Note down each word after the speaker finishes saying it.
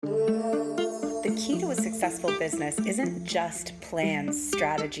The key to a successful business isn't just plans,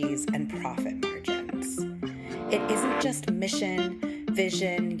 strategies, and profit margins. It isn't just mission,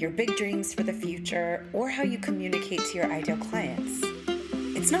 vision, your big dreams for the future, or how you communicate to your ideal clients.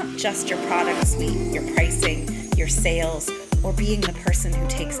 It's not just your product suite, your pricing, your sales, or being the person who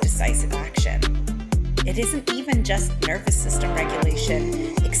takes decisive action. It isn't even just nervous system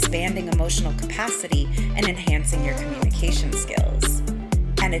regulation, expanding emotional capacity, and enhancing your communication skills.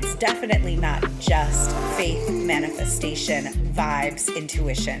 And it's definitely not just faith, manifestation, vibes,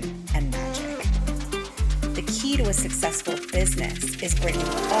 intuition, and magic. The key to a successful business is bringing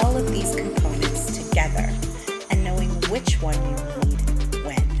all of these components together and knowing which one you need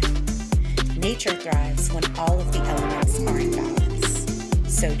when. Nature thrives when all of the elements are in balance.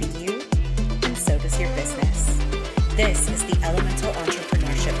 So do you, and so does your business. This is the Elemental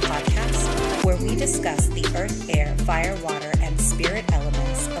Entrepreneurship Podcast, where we discuss the earth, air, fire, water, and spirit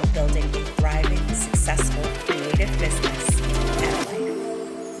elements of building a thriving, successful, creative business and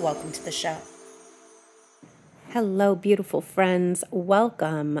life. Welcome to the show. Hello, beautiful friends.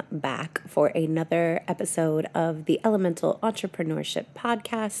 Welcome back for another episode of the Elemental Entrepreneurship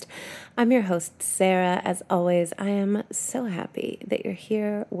Podcast. I'm your host, Sarah. As always, I am so happy that you're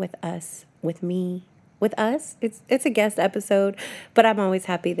here with us, with me. With us. It's a guest episode, but I'm always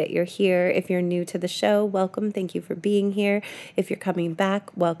happy that you're here. If you're new to the show, welcome. Thank you for being here. If you're coming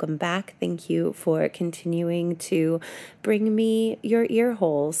back, welcome back. Thank you for continuing to bring me your ear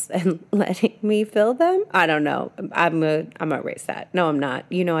holes and letting me fill them. I don't know. I'm gonna erase that. No, I'm not.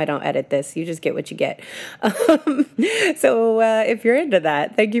 You know I don't edit this. You just get what you get. So if you're into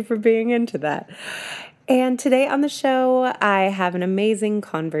that, thank you for being into that. And today on the show, I have an amazing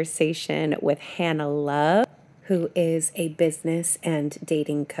conversation with Hannah Love, who is a business and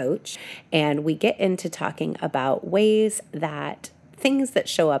dating coach. And we get into talking about ways that things that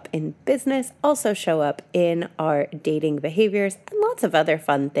show up in business also show up in our dating behaviors and lots of other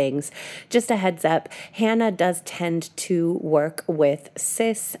fun things. Just a heads up, Hannah does tend to work with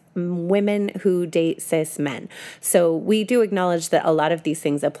cis women who date cis men. So we do acknowledge that a lot of these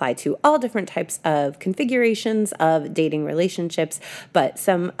things apply to all different types of configurations of dating relationships, but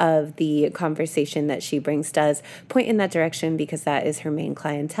some of the conversation that she brings does point in that direction because that is her main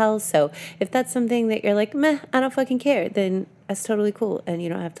clientele. So if that's something that you're like, meh, I don't fucking care, then that's totally cool and you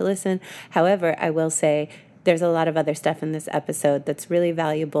don't have to listen. However, I will say there's a lot of other stuff in this episode that's really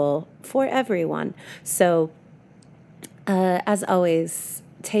valuable for everyone. So as always,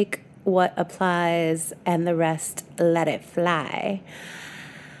 take what applies and the rest let it fly.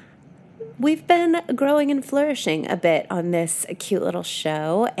 We've been growing and flourishing a bit on this cute little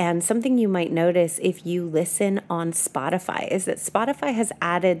show, and something you might notice if you listen on Spotify is that Spotify has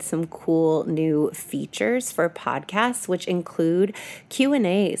added some cool new features for podcasts, which include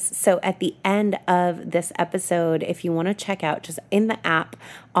Q&As. So at the end of this episode, if you want to check out, just in the app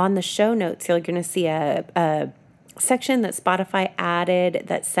on the show notes, you're going to see a section that Spotify added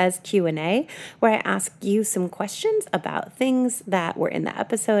that says Q&A, where I ask you some questions about things that were in the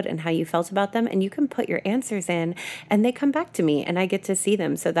episode and how you felt about them, and you can put your answers in and they come back to me and I get to see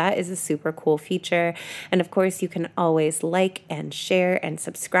them. So that is a super cool feature. And of course, you can always like and share and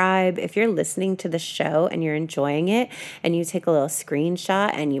subscribe. If you're listening to the show and you're enjoying it and you take a little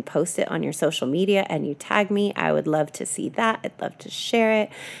screenshot and you post it on your social media and you tag me, I would love to see that. I'd love to share it.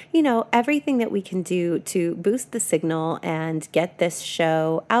 You know, everything that we can do to boost the signal and get this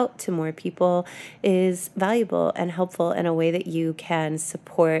show out to more people is valuable and helpful in a way that you can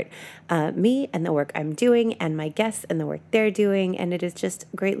support me and the work I'm doing and my guests and the work they're doing, and it is just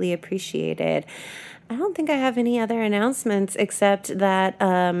greatly appreciated. I don't think I have any other announcements except that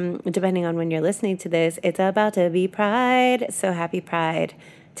depending on when you're listening to this, it's about to be Pride. So happy Pride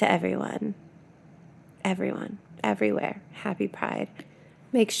to everyone, everywhere. Happy Pride.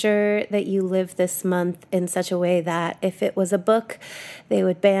 Make sure that you live this month in such a way that if it was a book, they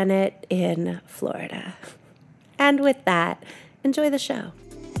would ban it in Florida. And with that, enjoy the show.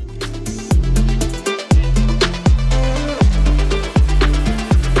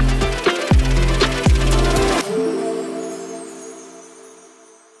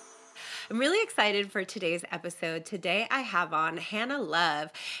 I'm really excited for today's episode. Today I have on Hannah Love.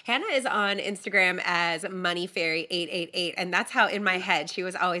 Hannah is on Instagram as MoneyFairy888, and that's how in my head she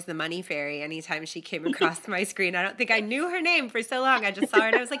was always the Money Fairy anytime she came across my screen. I don't think I knew her name for so long. I just saw her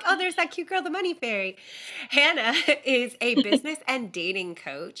and I was like, oh, there's that cute girl, the Money Fairy. Hannah is a business and dating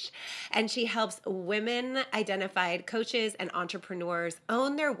coach, and she helps women-identified coaches and entrepreneurs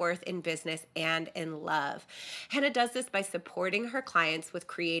own their worth in business and in love. Hannah does this by supporting her clients with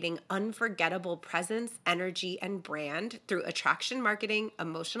creating unforgettable undeniable presence, energy, and brand through attraction marketing,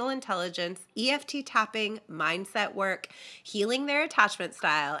 emotional intelligence, EFT tapping, mindset work, healing their attachment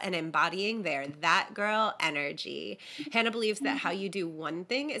style, and embodying their that girl energy. Hannah believes that how you do one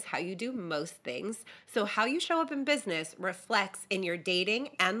thing is how you do most things. So how you show up in business reflects in your dating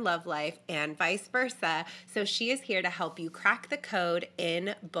and love life and vice versa. So she is here to help you crack the code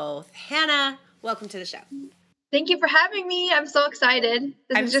in both. Hannah, welcome to the show. Thank you for having me. I'm so excited.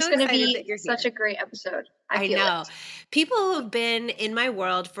 This is just going to be such a great episode. I know. People who've been in my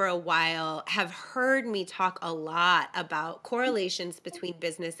world for a while have heard me talk a lot about correlations between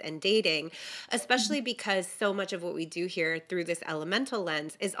business and dating, especially because so much of what we do here through this elemental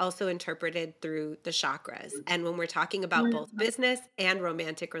lens is also interpreted through the chakras. And when we're talking about both business and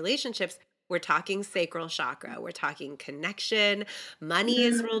romantic relationships, we're talking sacral chakra. We're talking connection. Money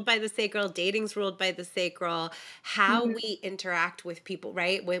is ruled by the sacral. Dating's ruled by the sacral. How we interact with people,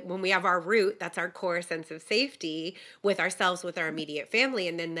 right? When we have our root, that's our core sense of safety with ourselves, with our immediate family.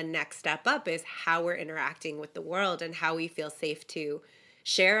 And then the next step up is how we're interacting with the world and how we feel safe to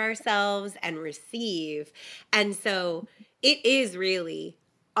share ourselves and receive. And so it is really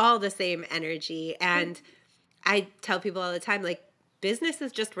all the same energy. And I tell people all the time, like, business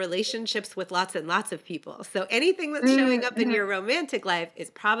is just relationships with lots and lots of people. So anything that's showing up in your romantic life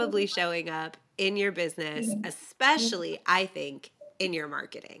is probably showing up in your business, especially, I think, in your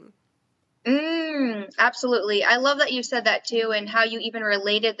marketing. Absolutely. I love that you said that too, and how you even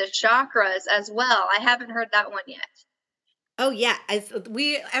related the chakras as well. I haven't heard that one yet. Oh yeah,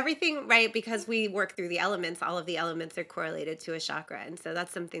 everything, right? Because we work through the elements, all of the elements are correlated to a chakra. And so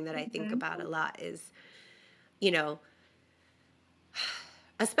that's something that I think about a lot is, you know,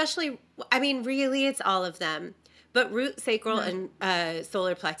 especially, I mean, really, it's all of them. But root, sacral, and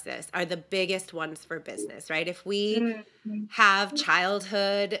solar plexus are the biggest ones for business, right? If we have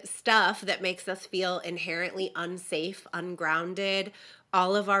childhood stuff that makes us feel inherently unsafe, ungrounded,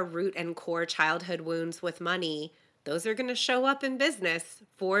 all of our root and core childhood wounds with money, those are going to show up in business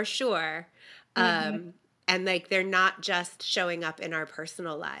for sure. And like, they're not just showing up in our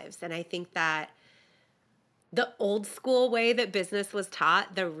personal lives. And I think that the old school way that business was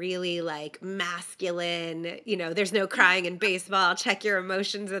taught, the really like masculine, you know, there's no crying in baseball, check your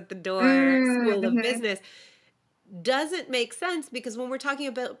emotions at the door, school of business, doesn't make sense, because when we're talking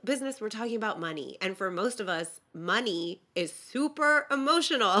about business, we're talking about money. And for most of us, money is super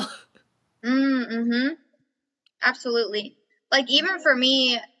emotional. Absolutely. Like, even for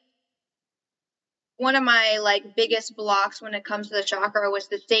me, one of my like biggest blocks when it comes to the chakra was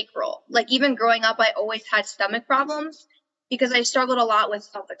the sacral. Like, even growing up, I always had stomach problems because I struggled a lot with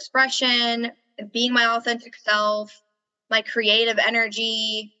self-expression, being my authentic self, my creative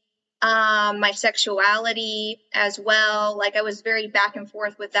energy, my sexuality as well. Like, I was very back and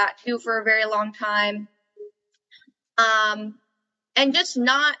forth with that too for a very long time. And just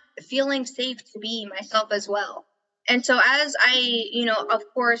not feeling safe to be myself as well. And so as I, of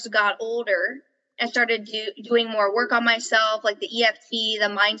course, got older and started doing more work on myself, like the EFT, the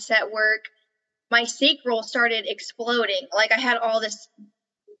mindset work, my sacral started exploding. Like, I had all this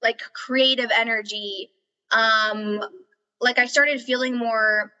like creative energy. Like, I started feeling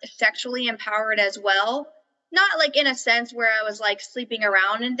more sexually empowered as well. Not like in a sense where I was like sleeping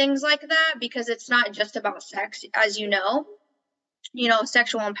around and things like that, because it's not just about sex, as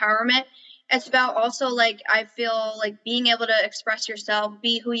sexual empowerment. It's about also, like, I feel like being able to express yourself,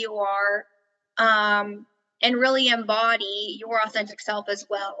 be who you are, and really embody your authentic self as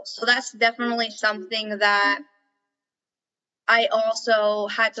well. So that's definitely something that I also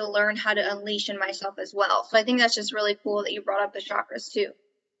had to learn how to unleash in myself as well. So I think that's just really cool that you brought up the chakras too.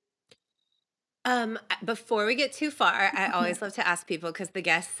 Before we get too far, I always love to ask people, because the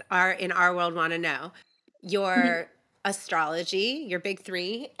guests are in our world want to know your astrology, your big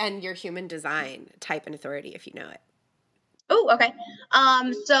three, and your human design type and authority, if you know it. Oh, okay.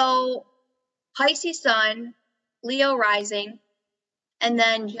 So Pisces sun, Leo rising, and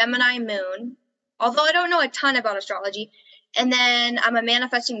then Gemini moon, although I don't know a ton about astrology. And then I'm a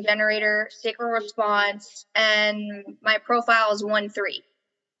manifesting generator, sacral response, and my profile is 1-3.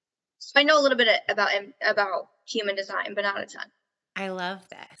 So I know a little bit about human design, but not a ton. I love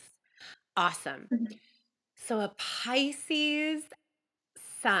this. Awesome. So a Pisces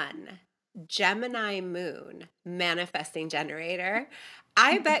sun, Gemini moon, manifesting generator.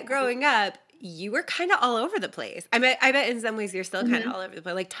 I bet growing up, you were kind of all over the place. I bet in some ways you're still kind of all over the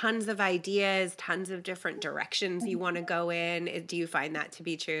place, like tons of ideas, tons of different directions you want to go in. Do you find that to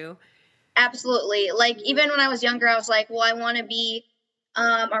be true? Absolutely. Like, even when I was younger, I was like, well, I want to be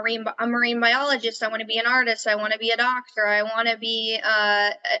a marine biologist. I want to be an artist. I want to be a doctor. I want to be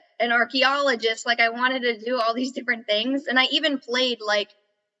an archaeologist. Like I wanted to do all these different things. And I even played, like,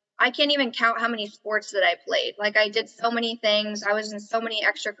 I can't even count how many sports that I played. Like I did so many things. I was in so many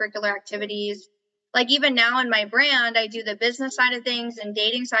extracurricular activities. Like even now in my brand, I do the business side of things and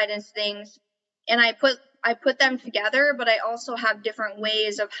dating side of things. And I put them together, but I also have different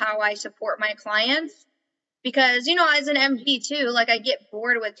ways of how I support my clients. Because, you know, as an MD too, like I get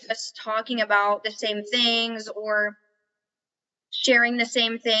bored with just talking about the same things or sharing the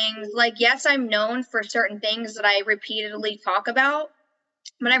same things. Like, yes, I'm known for certain things that I repeatedly talk about,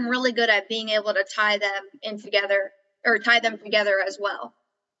 but I'm really good at being able to tie them together as well.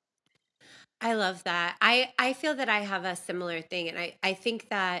 I love that. I feel that I have a similar thing. And I think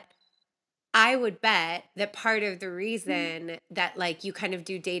that I would bet that part of the reason that like you kind of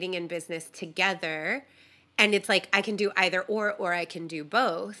do dating and business together, and it's like I can do either or I can do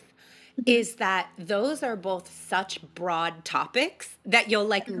both, is that those are both such broad topics that you'll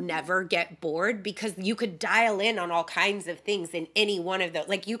like never get bored because you could dial in on all kinds of things in any one of those.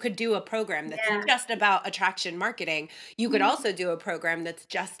 Like you could do a program that's just about attraction marketing. You could also do a program that's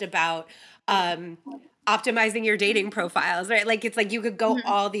just about optimizing your dating profiles, right? Like it's like you could go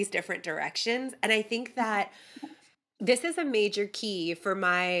all these different directions. And I think that this is a major key for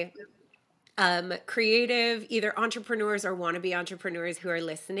my creative, either entrepreneurs or wannabe entrepreneurs who are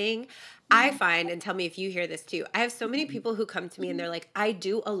listening. I find, and tell me if you hear this too, I have so many people who come to me and they're like, I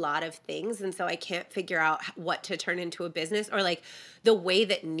do a lot of things. And so I can't figure out what to turn into a business, or like the way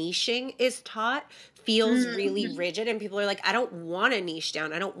that niching is taught feels really rigid. And people are like, I don't want to niche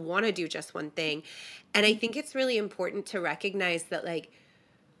down. I don't want to do just one thing. And I think it's really important to recognize that like,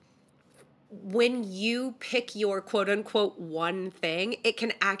 when you pick your quote unquote one thing, it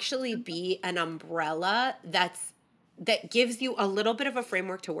can actually be an umbrella that gives you a little bit of a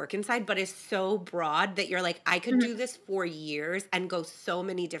framework to work inside, but is so broad that you're like, I could do this for years and go so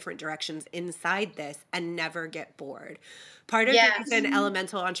many different directions inside this and never get bored. Part of the reason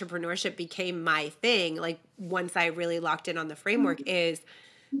elemental entrepreneurship became my thing, like once I really locked in on the framework, is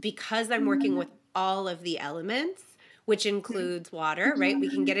because I'm working with all of the elements, which includes water, right? We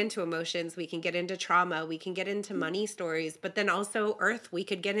can get into emotions, we can get into trauma, we can get into money stories, but then also earth, we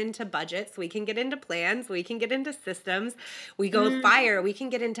could get into budgets, we can get into plans, we can get into systems, we go fire, we can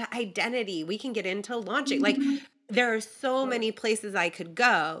get into identity, we can get into launching. Like there are so many places I could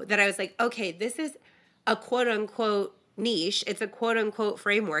go that I was like, okay, this is a quote unquote niche. It's a quote unquote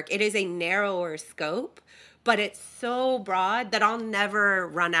framework. It is a narrower scope, but it's so broad that I'll never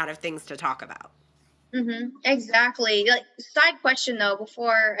run out of things to talk about. Exactly. Like, side question though,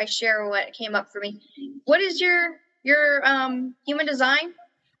 before I share what came up for me, what is your human design?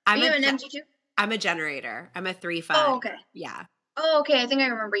 Are you an MG too? I'm a generator. I'm a 3-5. Oh, okay. Yeah. Oh, okay. I think I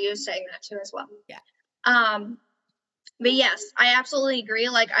remember you saying that too as well. Yeah. But yes, I absolutely agree.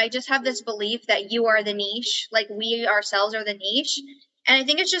 Like, I just have this belief that you are the niche. Like, we ourselves are the niche. And I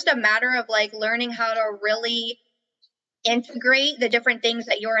think it's just a matter of like learning how to really integrate the different things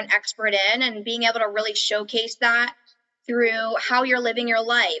that you're an expert in and being able to really showcase that through how you're living your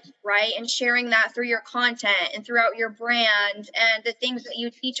life, right? And sharing that through your content and throughout your brand and the things that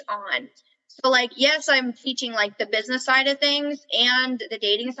you teach on. So like, yes, I'm teaching like the business side of things and the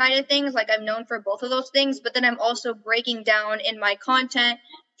dating side of things. Like I'm known for both of those things, but then I'm also breaking down in my content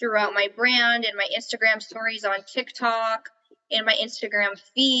throughout my brand and my Instagram stories on TikTok and my Instagram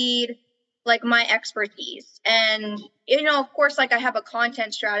feed, like my expertise. And, you know, of course, like I have a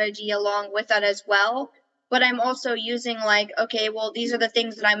content strategy along with that as well, but I'm also using like, okay, well, these are the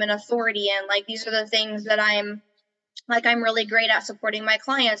things that I'm an authority in. Like, these are the things that I'm really great at supporting my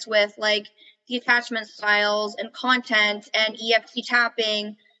clients with, like the attachment styles and content and EFT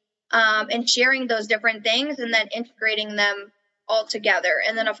tapping, and sharing those different things and then integrating them all together.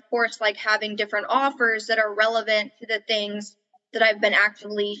 And then of course, like having different offers that are relevant to the things that I've been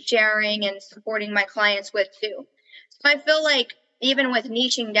actively sharing and supporting my clients with too. So I feel like even with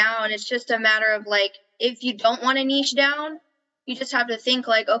niching down, it's just a matter of like, if you don't want to niche down, you just have to think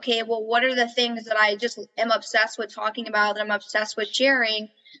like, okay, well, what are the things that I just am obsessed with talking about, that I'm obsessed with sharing,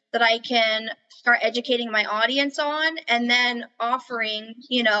 that I can start educating my audience on, and then offering,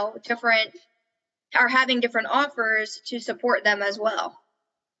 you know, having different offers to support them as well.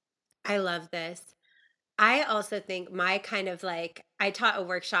 I love this. I also think my kind of like, I taught a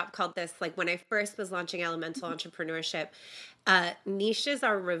workshop called this, like when I first was launching elemental entrepreneurship, niches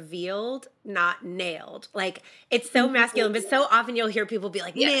are revealed, not nailed. Like it's so masculine, but so often you'll hear people be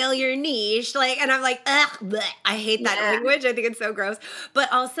like, nail your niche. Like, and I'm like, ugh, bleh. I hate that language. I think it's so gross.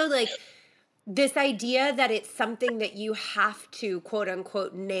 But also like, this idea that it's something that you have to quote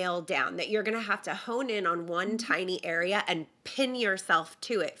unquote nail down, that you're going to have to hone in on one tiny area and pin yourself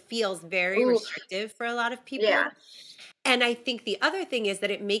to it, feels very Ooh, restrictive for a lot of yeah. people. And I think the other thing is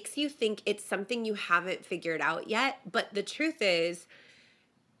that it makes you think it's something you haven't figured out yet. But the truth is,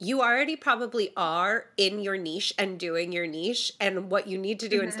 you already probably are in your niche and doing your niche. And what you need to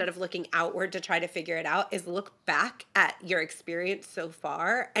do instead of looking outward to try to figure it out is look back at your experience so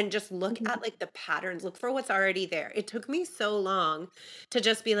far and just look at like the patterns, look for what's already there. It took me so long to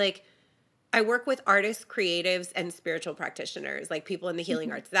just be like, I work with artists, creatives, and spiritual practitioners, like people in the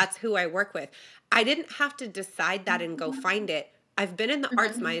healing arts. That's who I work with. I didn't have to decide that and go find it. I've been in the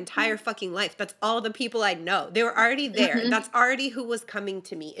arts my entire fucking life. That's all the people I know. They were already there. That's already who was coming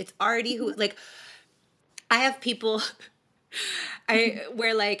to me. It's already who, like, I have people,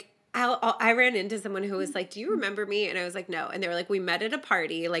 where like, I ran into someone who was like, do you remember me? And I was like, no. And they were like, we met at a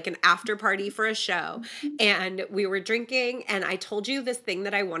party, like an after party for a show. And we were drinking and I told you this thing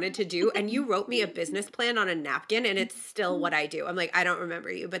that I wanted to do. And you wrote me a business plan on a napkin and it's still what I do. I'm like, I don't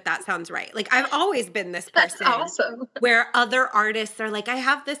remember you, but that sounds right. Like I've always been this person. That's awesome. Where other artists are like, I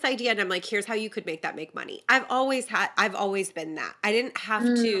have this idea. And I'm like, here's how you could make that make money. I've always been that. I didn't have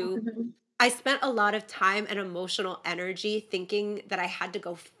to. I spent a lot of time and emotional energy thinking that I had to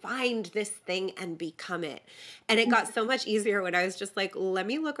go find this thing and become it. And it got so much easier when I was just like, let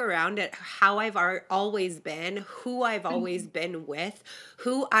me look around at how I've always been, who I've always been with,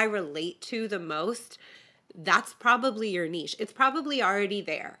 who I relate to the most. That's probably your niche. It's probably already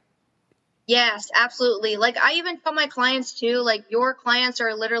there. Yes, absolutely. Like I even tell my clients too, like your clients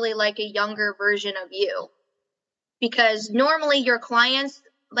are literally like a younger version of you. Because normally your clients,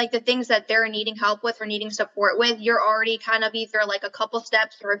 like the things that they're needing help with or needing support with, you're already kind of either like a couple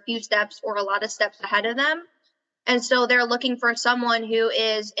steps or a few steps or a lot of steps ahead of them. And so they're looking for someone who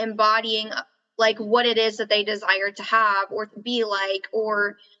is embodying like what it is that they desire to have or to be like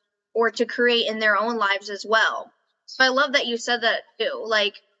or to create in their own lives as well. So I love that you said that too.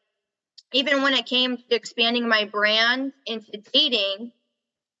 Like even when it came to expanding my brand into dating,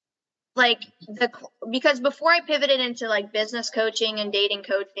 like because before I pivoted into like business coaching and dating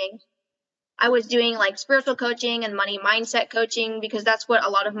coaching, I was doing like spiritual coaching and money mindset coaching because that's what a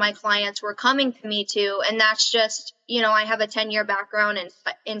lot of my clients were coming to me to. And that's just, I have a 10-year background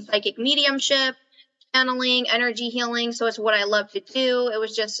in psychic mediumship, channeling, energy healing. So it's what I love to do. It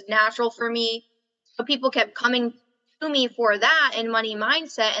was just natural for me. So people kept coming to me for that and money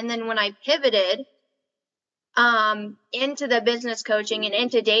mindset. And then when I pivoted into the business coaching and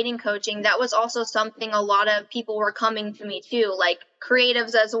into dating coaching, that was also something a lot of people were coming to me too, like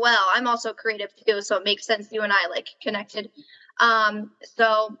creatives as well. I'm also creative too, so it makes sense you and I like connected.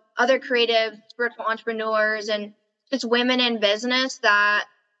 So other creative spiritual entrepreneurs and just women in business that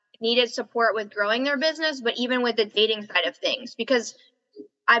needed support with growing their business, but even with the dating side of things, because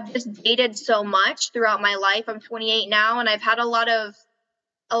I've just dated so much throughout my life. I'm 28 now, and I've had a lot of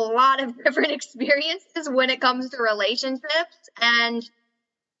different experiences when it comes to relationships. And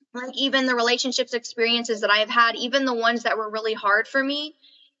like even the relationships experiences that I've had, even the ones that were really hard for me,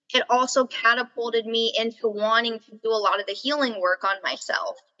 it also catapulted me into wanting to do a lot of the healing work on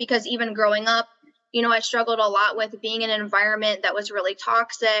myself. Because even growing up, I struggled a lot with being in an environment that was really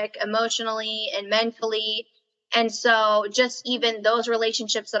toxic emotionally and mentally. And so just even those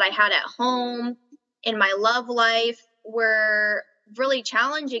relationships that I had at home in my love life were really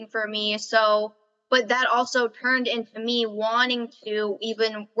challenging for me. So, but that also turned into me wanting to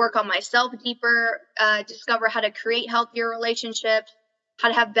even work on myself deeper, discover how to create healthier relationships, how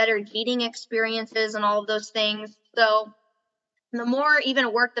to have better dating experiences and all of those things. So the more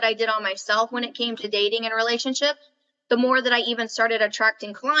even work that I did on myself when it came to dating and relationships, the more that I even started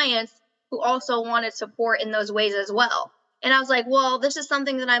attracting clients who also wanted support in those ways as well. And I was like, well, this is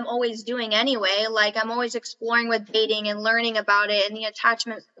something that I'm always doing anyway. Like I'm always exploring with dating and learning about it and the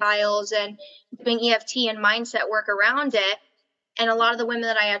attachment styles and doing EFT and mindset work around it. And a lot of the women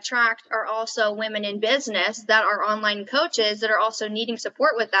that I attract are also women in business that are online coaches that are also needing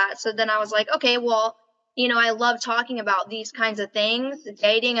support with that. So then I was like, okay, well, I love talking about these kinds of things,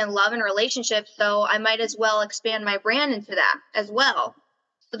 dating and love and relationships. So I might as well expand my brand into that as well.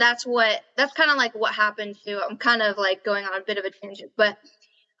 So that's kind of like what happened to, I'm kind of like going on a bit of a tangent, but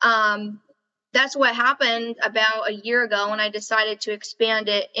that's what happened about a year ago when I decided to expand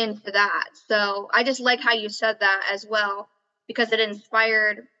it into that. So I just like how you said that as well, because it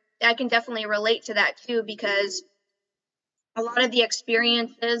inspired, I can definitely relate to that too, because a lot of the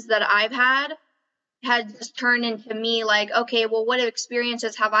experiences that I've had just turned into me like, okay, well, what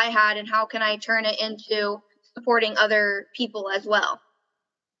experiences have I had and how can I turn it into supporting other people as well?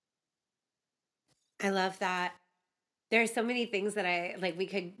 I love that. There are so many things that I like we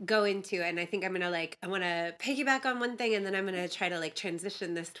could go into, and I think I'm gonna I want to piggyback on one thing, and then I'm gonna try to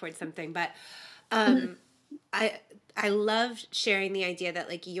transition this towards something. But Mhm. um I I love sharing the idea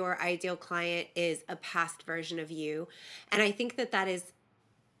that your ideal client is a past version of you, and I think that that is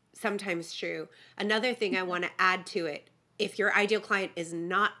sometimes true. Another thing I want to add to it, if your ideal client is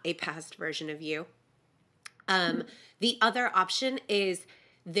not a past version of you, the other option is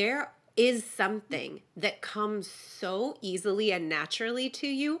there is something that comes so easily and naturally to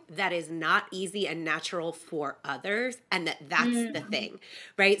you that is not easy and natural for others, and that's the Mm, thing,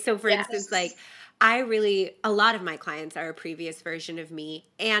 right? So for instance, yes. a lot of my clients are a previous version of me,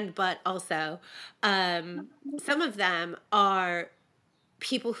 but also some of them are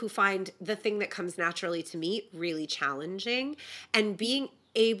people who find the thing that comes naturally to me really challenging, and being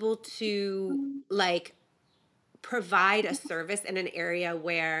able to like provide a service in an area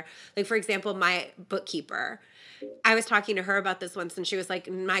where, for example, my bookkeeper, I was talking to her about this once, and she was like,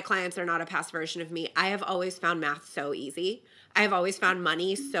 my clients are not a past version of me. I have always found math so easy. I've always found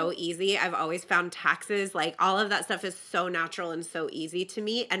money so easy. I've always found taxes, all of that stuff is so natural and so easy to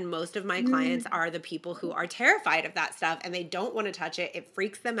me. And most of my clients Mm, are the people who are terrified of that stuff and they don't want to touch it. It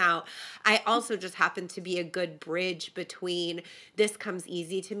freaks them out. I also just happen to be a good bridge between this comes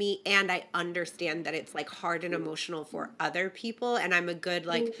easy to me and I understand that it's hard and emotional for other people. And I'm a good,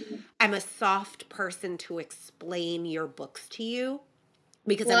 I'm a soft person to explain your books to you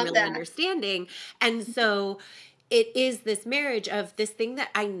because I'm love really that. understanding. And so it is this marriage of this thing that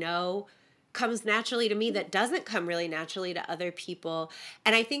I know comes naturally to me that doesn't come really naturally to other people.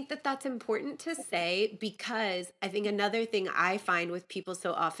 And I think that that's important to say, because I think another thing I find with people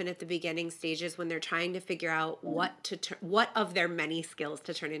so often at the beginning stages when they're trying to figure out what of their many skills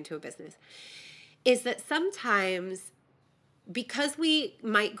to turn into a business is that sometimes, because we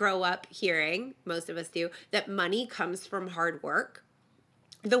might grow up hearing, most of us do, that money comes from hard work.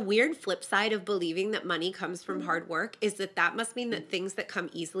 The weird flip side of believing that money comes from hard work is that that must mean that things that come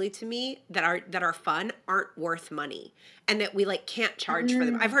easily to me that are fun aren't worth money, and that we can't charge for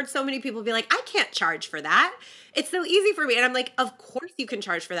them. I've Mm, heard so many people be like, I can't charge for that. It's so easy for me. And I'm like, of course you can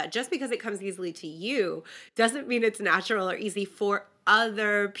charge for that. Just because it comes easily to you doesn't mean it's natural or easy for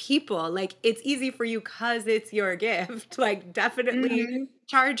other people. It's easy for you because it's your gift. Definitely mhm.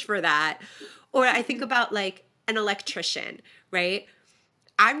 charge for that. Or I think about an electrician, right?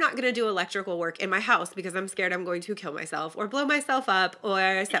 I'm not going to do electrical work in my house because I'm scared I'm going to kill myself or blow myself up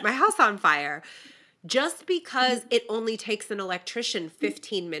or set my house on fire. Just because it only takes an electrician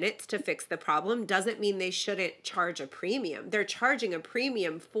 15 minutes to fix the problem doesn't mean they shouldn't charge a premium. They're charging a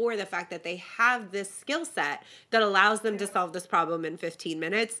premium for the fact that they have this skill set that allows them to solve this problem in 15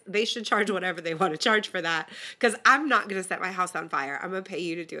 minutes. They should charge whatever they want to charge for that, because I'm not going to set my house on fire. I'm going to pay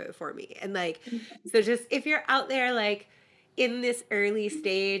you to do it for me. And so just if you're out there in this early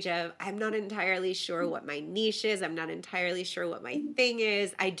stage of, I'm not entirely sure what my niche is, I'm not entirely sure what my thing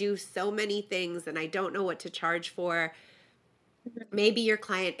is, I do so many things and I don't know what to charge for. Maybe your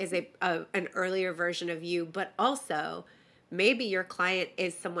client is an earlier version of you, but also maybe your client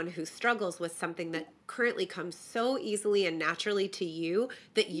is someone who struggles with something that currently comes so easily and naturally to you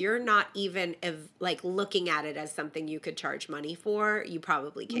that you're not even looking at it as something you could charge money for. You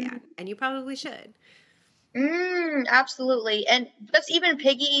probably can, and you probably should. Absolutely. And just even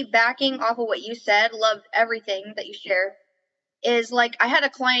piggybacking off of what you said, loved everything that you shared. Is like, I had a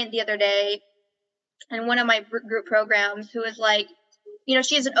client the other day in one of my group programs who is like,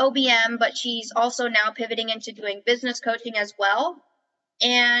 she's an OBM, but she's also now pivoting into doing business coaching as well.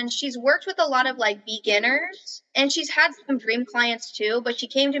 And she's worked with a lot of beginners, and she's had some dream clients too, but she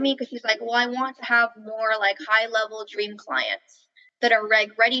came to me because she's like, well, I want to have more high level dream clients that are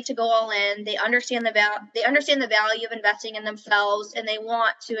ready to go all in. They understand the value of investing in themselves, and they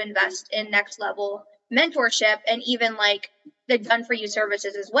want to invest in next level mentorship and even the done for you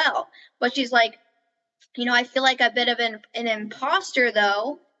services as well. But she's like, I feel like a bit of an imposter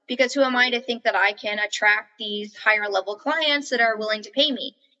though, because who am I to think that I can attract these higher level clients that are willing to pay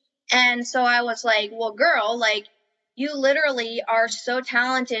me? And so I was like, well, girl, you literally are so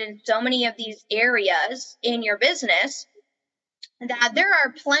talented in so many of these areas in your business that there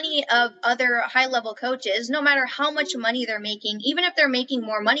are plenty of other high level coaches, no matter how much money they're making, even if they're making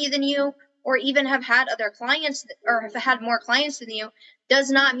more money than you, or even have had other clients or have had more clients than you,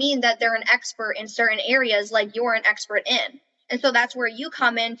 does not mean that they're an expert in certain areas like you're an expert in. And so that's where you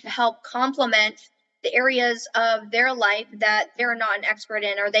come in to help complement the areas of their life that they're not an expert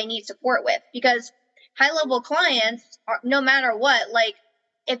in or they need support with. Because high level clients are, no matter what,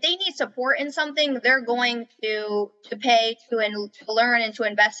 if they need support in something, they're going to pay to learn and to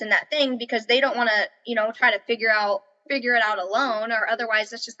invest in that thing, because they don't want to, try to figure it out alone, or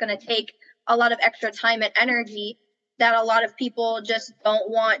otherwise it's just going to take a lot of extra time and energy that a lot of people just don't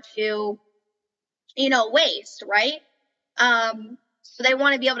want to, waste, right? So they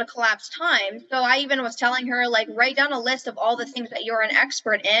want to be able to collapse time. So I even was telling her, like, write down a list of all the things that you're an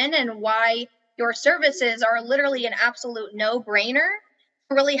expert in and why your services are literally an absolute no-brainer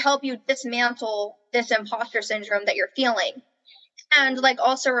to really help you dismantle this imposter syndrome that you're feeling. And, like,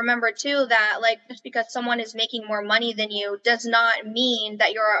 also remember too that, like, just because someone is making more money than you does not mean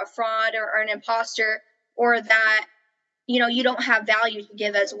that you're a fraud or an imposter, or that you don't have value to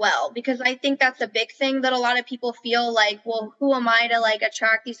give as well. Because I think that's a big thing that a lot of people feel like, well, who am I to, like,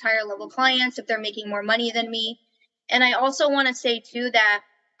 attract these higher level clients if they're making more money than me? And I also want to say too that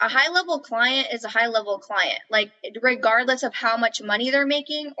a high level client is a high level client, like, regardless of how much money they're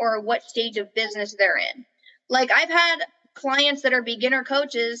making or what stage of business they're in. Like, I've had clients that are beginner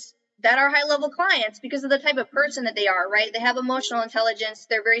coaches that are high level clients because of the type of person that they are, right? They have emotional intelligence.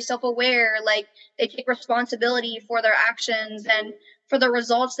 They're very self-aware. Like, they take responsibility for their actions and for the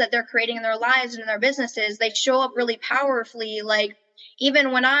results that they're creating in their lives and in their businesses. They show up really powerfully. Like,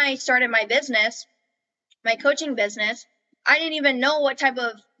 even when I started my business, my coaching business, I didn't even know what type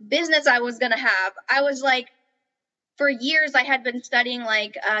of business I was going to have. I was like, for years, I had been studying,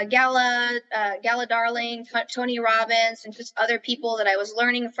 like, Gala Darling, Tony Robbins, and just other people that I was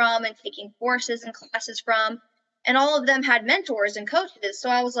learning from and taking courses and classes from. And all of them had mentors and coaches. So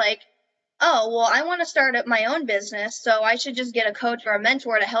I was like, oh, well, I want to start up my own business, so I should just get a coach or a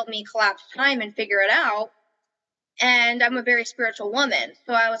mentor to help me collapse time and figure it out. And I'm a very spiritual woman.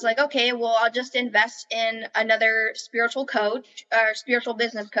 So I was like, okay, well, I'll just invest in another spiritual coach, or spiritual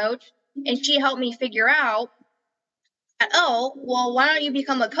business coach. And she helped me figure out, oh, well, why don't you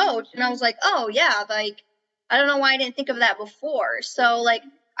become a coach? And I was like, oh, yeah, like, I don't know why I didn't think of that before. So, like,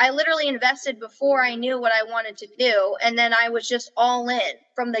 I literally invested before I knew what I wanted to do. And then I was just all in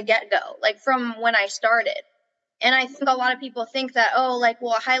from the get-go, like, from when I started. And I think a lot of people think that, oh, like,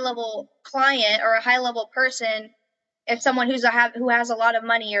 well, a high-level client or a high-level person is someone who has a lot of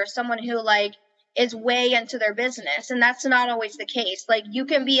money, or someone who, like, is way into their business. And that's not always the case. Like, you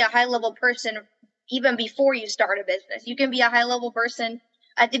can be a high-level person even before you start a business. You can be a high-level person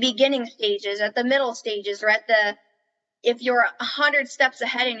at the beginning stages, at the middle stages, or if you're 100 steps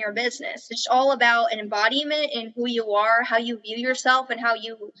ahead in your business. It's all about an embodiment in who you are, how you view yourself, and how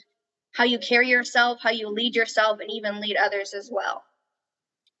you carry yourself, how you lead yourself, and even lead others as well.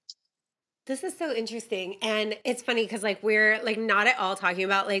 This is so interesting. And it's funny because, like, we're, like, not at all talking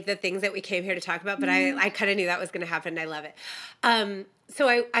about, like, the things that we came here to talk about, but I kind of knew that was going to happen. And I love it.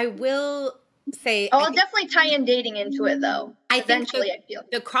 So I will say, I'll definitely tie in dating into it, though. Eventually, I feel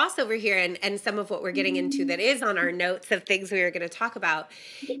the crossover here and some of what we're getting into that is on our notes of things we are going to talk about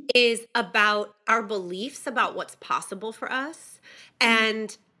is about our beliefs about what's possible for us,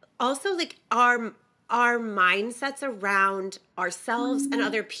 and also, like, our mindsets around ourselves and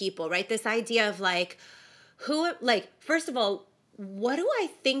other people, right? This idea of, like, first of all, what do I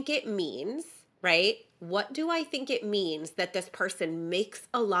think it means, right? What do I think it means that this person makes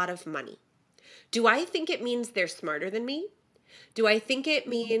a lot of money? Do I think it means they're smarter than me? Do I think it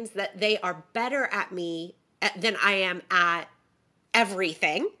means that they are better at me than I am at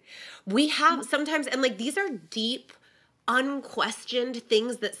everything? We have sometimes, and, like, these are deep, unquestioned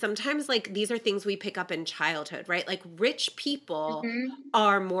things that sometimes, like, these are things we pick up in childhood, right? Like, rich people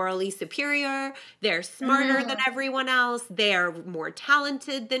are morally superior. They're smarter than everyone else. They're more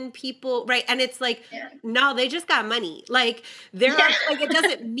talented than people, right? And it's like, no, they just got money. Like, like, it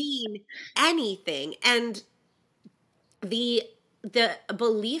doesn't mean anything. And the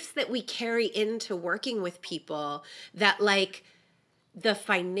beliefs that we carry into working with people that, like, the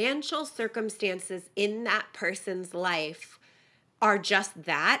financial circumstances in that person's life are just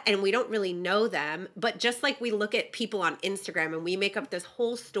that, and we don't really know them. But just like we look at people on Instagram and we make up this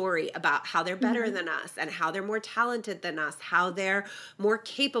whole story about how they're better than us and how they're more talented than us, how they're more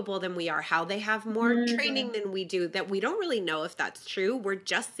capable than we are, how they have more training than we do, that we don't really know if that's true. We're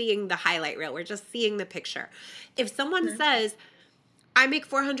just seeing the highlight reel. We're just seeing the picture. If someone says, I make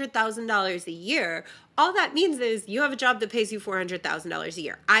 $400,000 a year, all that means is you have a job that pays you $400,000 a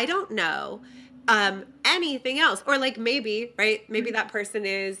year. I don't know anything else. Or, like, maybe, right? Maybe that person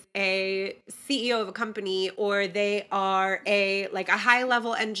is a CEO of a company, or they are a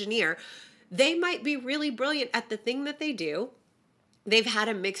high-level engineer. They might be really brilliant at the thing that they do. They've had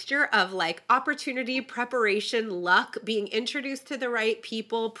a mixture of, like, opportunity, preparation, luck, being introduced to the right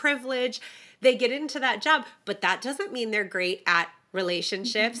people, privilege. They get into that job, but that doesn't mean they're great at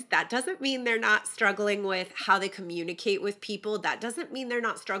relationships. That doesn't mean they're not struggling with how they communicate with people. That doesn't mean they're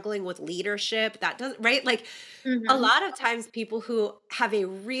not struggling with leadership. That doesn't, right? Like a lot of times people who have a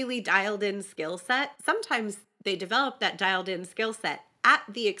really dialed in skill set, sometimes they develop that dialed in skill set at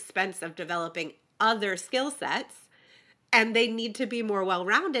the expense of developing other skill sets, and they need to be more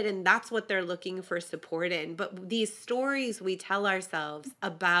well-rounded, and that's what they're looking for support in. But these stories we tell ourselves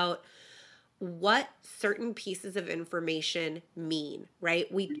about what certain pieces of information mean, right?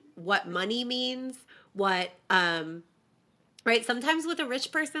 What money means, what right? Sometimes with a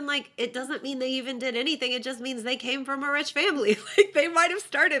rich person, like, it doesn't mean they even did anything. It just means they came from a rich family. Like, they might have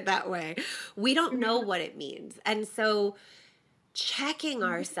started that way. We don't know what it means. And so checking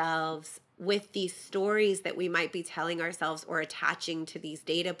ourselves with these stories that we might be telling ourselves or attaching to these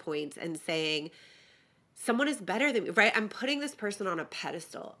data points and saying, someone is better than me, right? I'm putting this person on a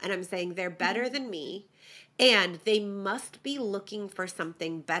pedestal and I'm saying they're better than me, and they must be looking for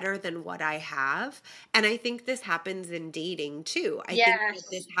something better than what I have. And I think this happens in dating too. I think that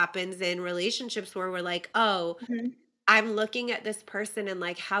this happens in relationships where we're like, oh, I'm looking at this person and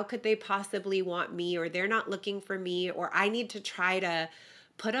like, how could they possibly want me? Or they're not looking for me, or I need to try to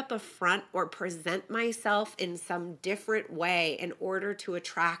put up a front or present myself in some different way in order to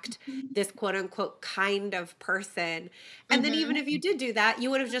attract this quote unquote kind of person. And then even if you did do that,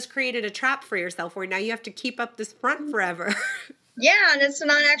 you would have just created a trap for yourself where now you have to keep up this front forever. Yeah, and it's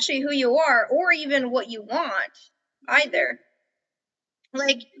not actually who you are or even what you want either.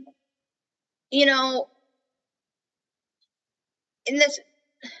 Like, you know, in this,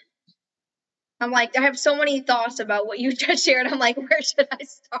 I'm like, I have so many thoughts about what you just shared. I'm like, where should I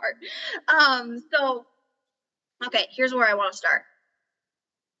start? So, okay, here's where I want to start.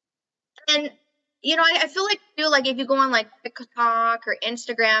 And, you know, I feel like too, like if you go on like TikTok or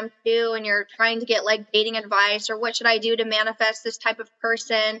Instagram too, and you're trying to get like dating advice or what should I do to manifest this type of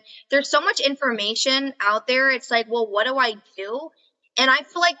person, there's so much information out there. It's like, well, what do I do? And I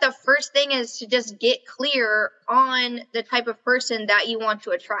feel like the first thing is to just get clear on the type of person that you want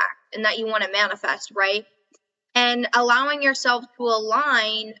to attract and that you want to manifest, right? And allowing yourself to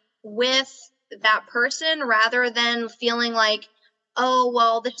align with that person rather than feeling like, oh,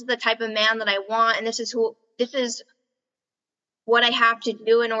 well, this is the type of man that I want, and this is what I have to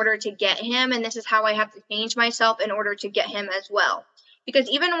do in order to get him, and this is how I have to change myself in order to get him as well. Because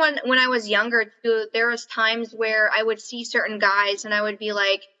even when I was younger too, there was times where I would see certain guys and I would be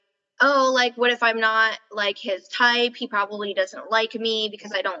like, oh, like, what if I'm not like his type? He probably doesn't like me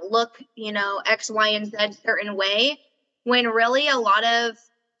because I don't look, you know, X, Y, and Z certain way. When really a lot of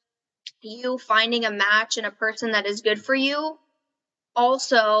you finding a match and a person that is good for you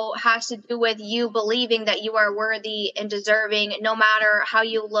also has to do with you believing that you are worthy and deserving no matter how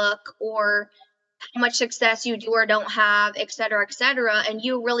you look or how much success you do or don't have, et cetera, and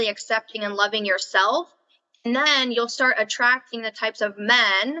you really accepting and loving yourself. And then you'll start attracting the types of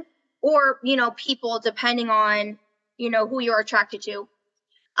men or, you know, people, depending on, you know, who you're attracted to,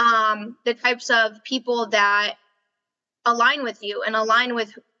 the types of people that align with you and align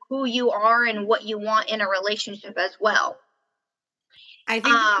with who you are and what you want in a relationship as well. I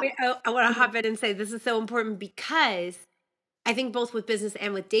think I want to hop in and say this is so important because I think both with business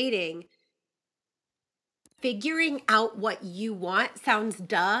and with dating, figuring out what you want sounds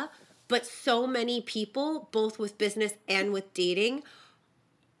duh, but so many people, both with business and with dating,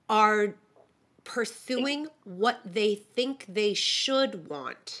 are pursuing what they think they should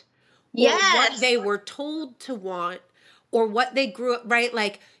want. Or what they were told to want, or what they grew up, right?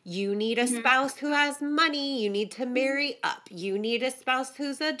 Like, you need a spouse who has money. You need to marry up. You need a spouse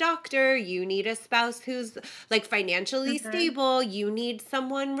who's a doctor. You need a spouse who's like financially stable. You need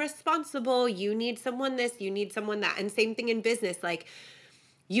someone responsible. You need someone this, you need someone that. And same thing in business. Like,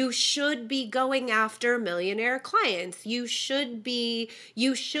 you should be going after millionaire clients. You should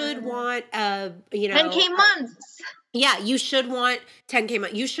want a, you know, 10K months. Yeah, you should want 10K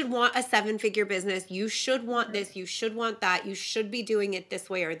month. You should want a 7-figure business. You should want this. You should want that. You should be doing it this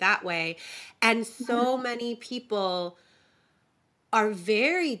way or that way. And so many people are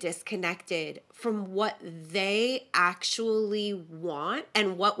very disconnected from what they actually want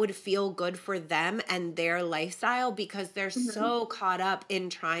and what would feel good for them and their lifestyle because they're so caught up in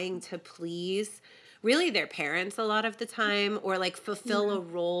trying to please really their parents a lot of the time, or like fulfill a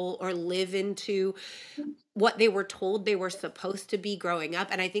role or live into what they were told they were supposed to be growing up.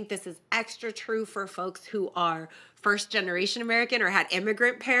 And I think this is extra true for folks who are first generation American or had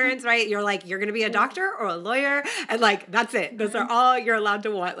immigrant parents, right? You're like, you're going to be a doctor or a lawyer. And like, that's it. Those are all you're allowed to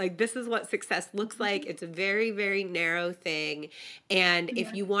want. Like, this is what success looks like. It's a very, very narrow thing. And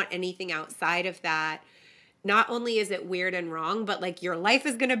if you want anything outside of that, not only is it weird and wrong, but like your life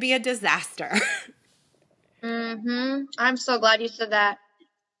is going to be a disaster. I'm so glad you said that,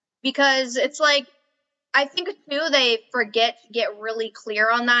 because it's like, I think too, they forget to get really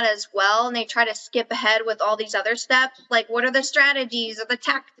clear on that as well. And they try to skip ahead with all these other steps. Like, what are the strategies or the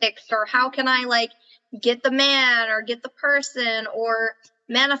tactics, or how can I like get the man or get the person or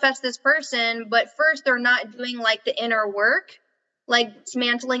manifest this person? But first, they're not doing like the inner work, like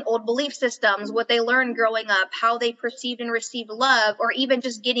dismantling old belief systems, what they learned growing up, how they perceived and received love, or even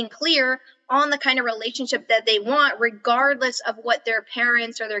just getting clear on the kind of relationship that they want, regardless of what their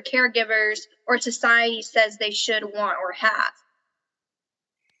parents or their caregivers or society says they should want or have.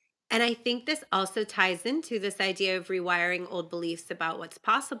 And I think this also ties into this idea of rewiring old beliefs about what's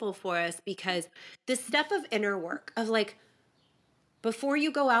possible for us, because this step of inner work of like, before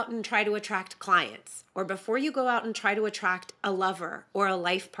you go out and try to attract clients, or before you go out and try to attract a lover or a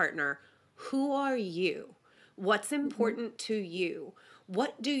life partner, who are you? What's important to you?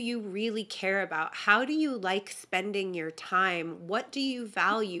 What do you really care about? How do you like spending your time? What do you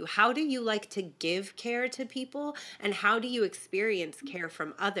value? How do you like to give care to people? And how do you experience care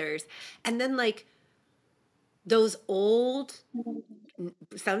from others? And then like those old,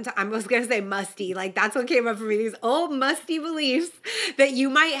 sometimes I was going to say musty, like that's what came up for me, these old musty beliefs that you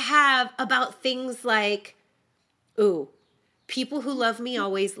might have about things like, ooh, people who love me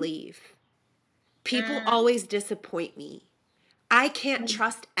always leave. People always disappoint me. I can't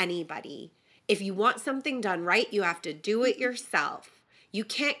trust anybody. If you want something done right, you have to do it yourself. You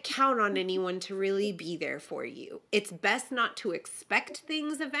can't count on anyone to really be there for you. It's best not to expect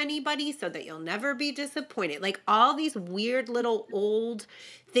things of anybody so that you'll never be disappointed. Like all these weird little old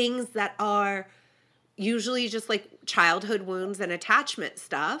things that are usually just like childhood wounds and attachment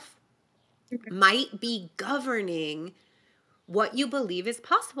stuff might be governing what you believe is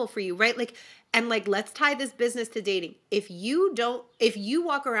possible for you, right? Like, and like, let's tie this business to dating. If you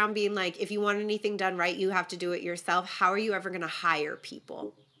walk around being like, if you want anything done right, you have to do it yourself, how are you ever going to hire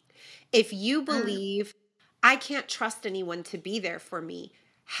people? If you believe, I can't trust anyone to be there for me,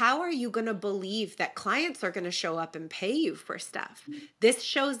 how are you going to believe that clients are going to show up and pay you for stuff? This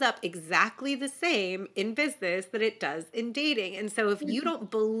shows up exactly the same in business that it does in dating. And so if you don't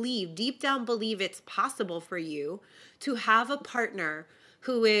believe, deep down believe it's possible for you to have a partner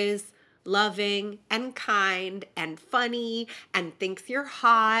who is loving and kind and funny and thinks you're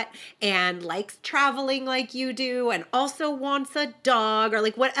hot and likes traveling like you do and also wants a dog, or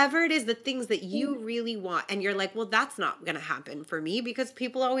like whatever it is, the things that you really want, and you're like, well, that's not going to happen for me because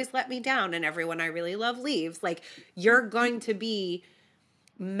people always let me down and everyone I really love leaves. Like, you're going to be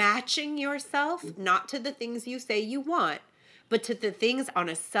matching yourself not to the things you say you want, but to the things on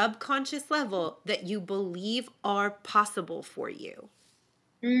a subconscious level that you believe are possible for you.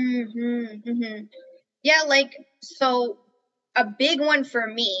 Yeah, like, so a big one for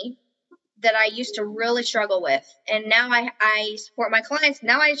me that I used to really struggle with, and now I support my clients.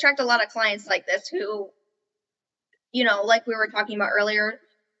 Now I attract a lot of clients like this who, like we were talking about earlier,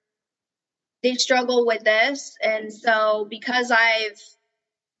 they struggle with this. And so because I've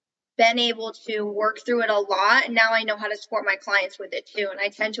been able to work through it a lot, now I know how to support my clients with it too. And I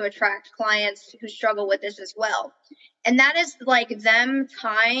tend to attract clients who struggle with this as well. And that is like them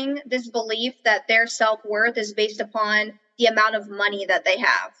tying this belief that their self-worth is based upon the amount of money that they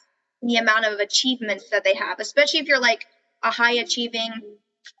have, the amount of achievements that they have, especially if you're like a high achieving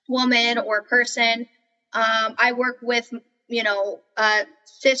woman or person. I work with,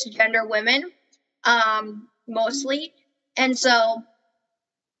 cisgender women, mostly. And so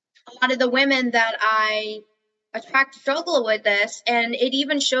a lot of the women that I attract struggle with this, and it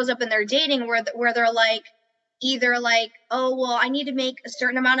even shows up in their dating where they're like, either like, oh, well, I need to make a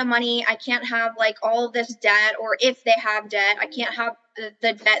certain amount of money. I can't have like all of this debt, or if they have debt, I can't have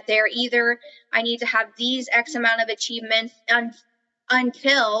the debt there either. I need to have these X amount of achievements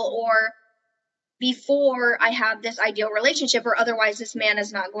until or before I have this ideal relationship, or otherwise this man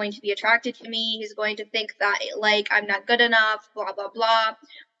is not going to be attracted to me. He's going to think that like I'm not good enough, blah, blah, blah.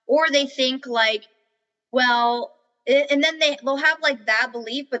 Or they think like, well, and then they'll have like that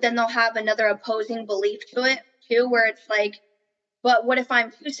belief, but then they'll have another opposing belief to it too, where it's like, but what if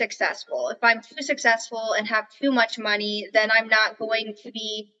I'm too successful? If I'm too successful and have too much money, then I'm not going to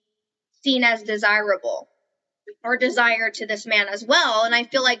be seen as desirable or desired to this man as well. And I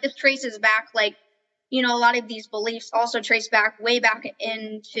feel like this traces back, like, a lot of these beliefs also trace back way back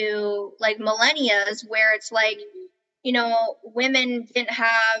into like millennia, where it's like, women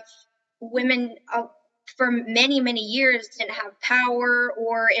for many, many years didn't have power,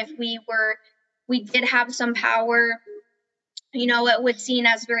 or if we did have some power, it would seen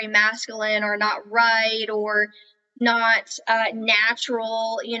as very masculine or not right or not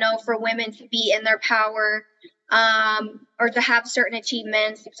natural, for women to be in their power, or to have certain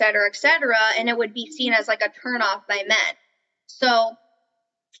achievements, et cetera, et cetera. And it would be seen as like a turnoff by men. So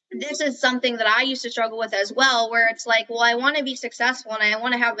this is something that I used to struggle with as well, where it's like, well, I want to be successful and I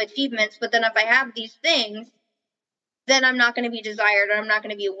want to have achievements, but then if I have these things, then I'm not going to be desired or I'm not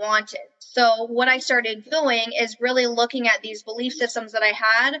going to be wanted. So what I started doing is really looking at these belief systems that I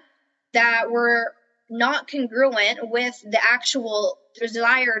had that were not congruent with the actual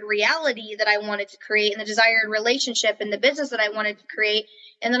desired reality that I wanted to create and the desired relationship and the business that I wanted to create.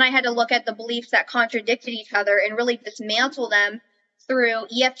 And then I had to look at the beliefs that contradicted each other and really dismantle them through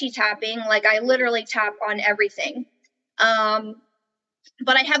EFT tapping. Like I literally tap on everything.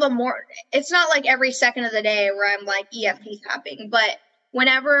 But I have it's not like every second of the day where I'm like EFT tapping, but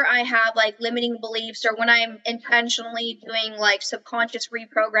whenever I have like limiting beliefs or when I'm intentionally doing like subconscious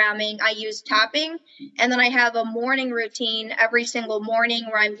reprogramming, I use tapping. And then I have a morning routine every single morning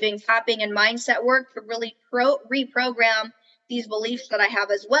where I'm doing tapping and mindset work to really reprogram these beliefs that I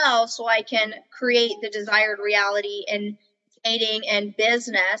have as well, so I can create the desired reality in dating and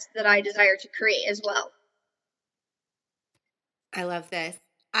business that I desire to create as well. I love this.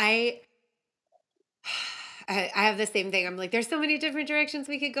 I have the same thing. I'm like, there's so many different directions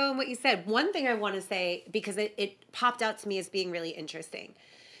we could go in what you said. One thing I want to say, because it popped out to me as being really interesting.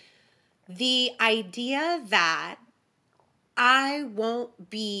 The idea that I won't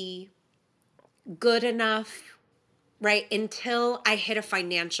be good enough, right, until I hit a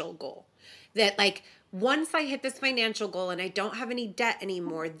financial goal. That like, once I hit this financial goal and I don't have any debt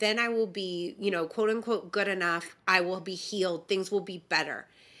anymore, then I will be, quote unquote, good enough. I will be healed. Things will be better.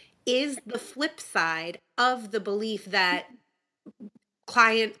 Is the flip side of the belief that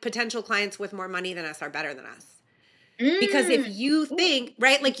potential clients with more money than us are better than us. Because if you think,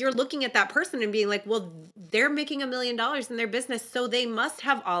 right, like you're looking at that person and being like, well, they're making $1 million in their business, so they must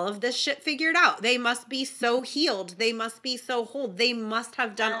have all of this shit figured out. They must be so healed. They must be so whole. They must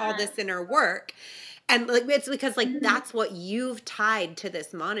have done all this inner work. And like it's because like that's what you've tied to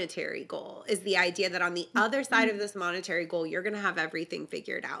this monetary goal, is the idea that on the other side of this monetary goal, you're going to have everything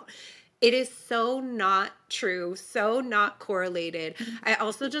figured out. It is so not true, so not correlated. I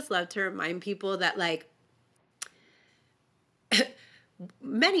also just love to remind people that like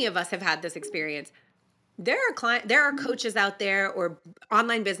many of us have had this experience. There are coaches out there or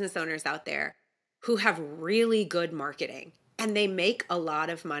online business owners out there who have really good marketing. And they make a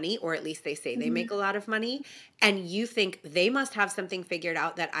lot of money, or at least they say they make a lot of money. And you think they must have something figured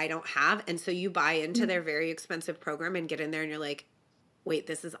out that I don't have. And so you buy into their very expensive program and get in there and you're like, wait,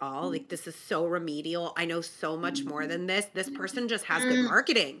 this is all? Like, this is so remedial. I know so much more than this. This person just has good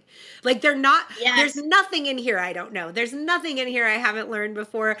marketing. Like, they're not, there's nothing in here I don't know. There's nothing in here I haven't learned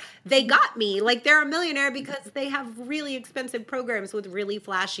before. They got me. Like, they're a millionaire because they have really expensive programs with really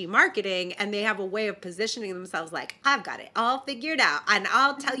flashy marketing, and they have a way of positioning themselves like, I've got it all figured out, and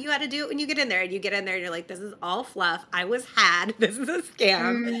I'll tell you how to do it when you get in there. And you get in there and you're like, this is all fluff. I was had. This is a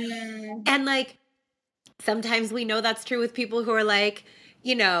scam. And like, sometimes we know that's true with people who are like,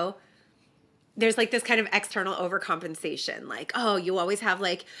 there's like this kind of external overcompensation. Like, oh, you always have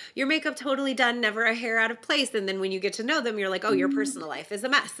like your makeup totally done, never a hair out of place. And then when you get to know them, you're like, oh, your personal life is a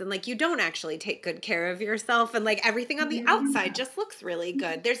mess. And like, you don't actually take good care of yourself. And like everything on the outside just looks really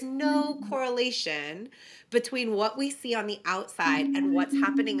good. There's no correlation between what we see on the outside and what's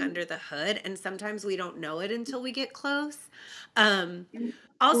happening under the hood. And sometimes we don't know it until we get close.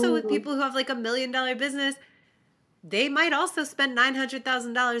 Also with people who have like $1 million business, they might also spend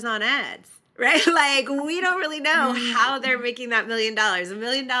 $900,000 on ads, right? Like, we don't really know how they're making that $1 million. $1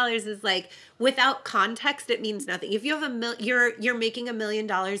 million is like, without context, it means nothing. If you have you're making $1 million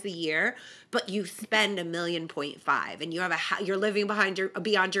a year, but you spend $1.5 million, and you have you're living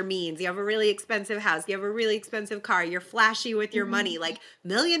beyond your means. You have a really expensive house. You have a really expensive car. You're flashy with your money. Like,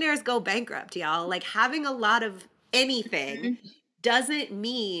 millionaires go bankrupt, y'all. Like, having a lot of anything doesn't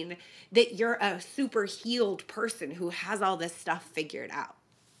mean that you're a super healed person who has all this stuff figured out.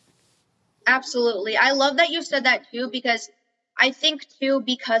 Absolutely. I love that you said that too, because I think too,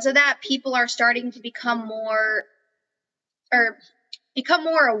 because of that, people are starting to become more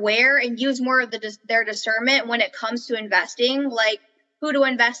aware and use more of their discernment when it comes to investing, like who to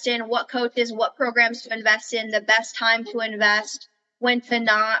invest in, what coaches, what programs to invest in, the best time to invest, when to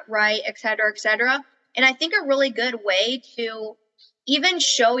not, right, et cetera, et cetera. And I think a really good way to even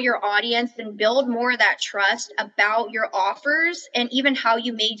show your audience and build more of that trust about your offers and even how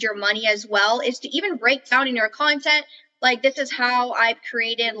you made your money as well is to even break down in your content Like, this is how I've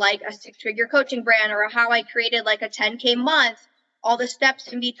created like a 6-figure coaching brand, or how I created like a 10K month, all the steps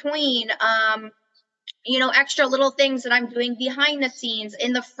in between, extra little things that I'm doing behind the scenes,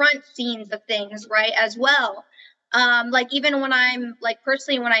 in the front scenes of things, right, as well. Like, even when I'm like,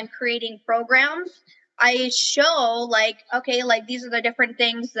 personally, when I'm creating programs, I show like, okay, like, these are the different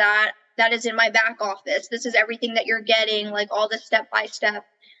things that is in my back office. This is everything that you're getting, like all the step by step.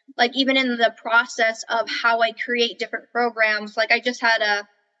 Like, even in the process of how I create different programs, like I just had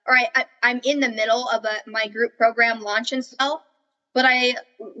I'm in the middle of my group program launch and sell. But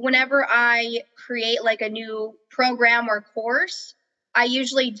whenever I create like a new program or course, I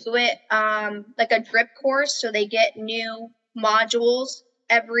usually do it like a drip course. So they get new modules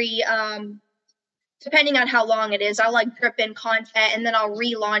every, depending on how long it is. I'll like drip in content and then I'll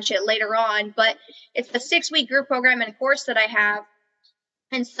relaunch it later on. But it's a 6-week group program and course that I have.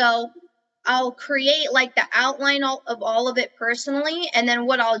 And so I'll create like the outline of all of it personally. And then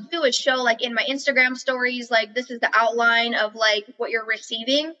what I'll do is show like in my Instagram stories, like, this is the outline of like what you're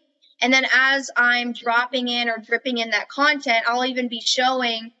receiving. And then as I'm dropping in or dripping in that content, I'll even be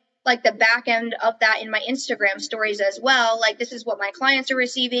showing like the back end of that in my Instagram stories as well. Like, this is what my clients are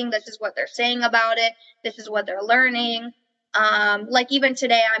receiving. This is what they're saying about it. This is what they're learning. Like, even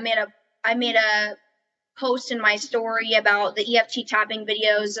today I made a post in my story about the EFT tapping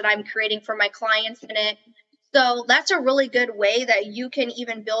videos that I'm creating for my clients in it. So that's a really good way that you can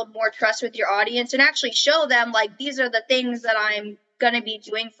even build more trust with your audience and actually show them, like, these are the things that I'm going to be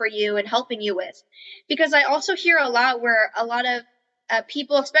doing for you and helping you with. Because I also hear a lot where a lot of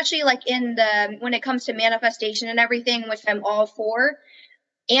people, especially like when it comes to manifestation and everything, which I'm all for.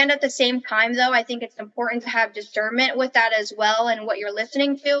 And at the same time, though, I think it's important to have discernment with that as well and what you're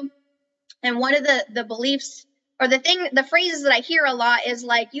listening to. And one of the beliefs, or the phrases that I hear a lot is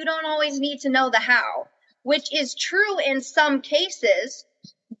like, you don't always need to know the how, which is true in some cases,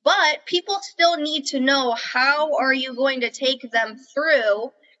 but people still need to know, how are you going to take them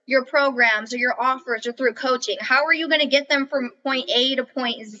through your programs or your offers or through coaching? How are you going to get them from point A to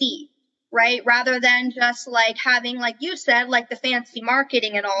point Z, right? Rather than just like having, like you said, like the fancy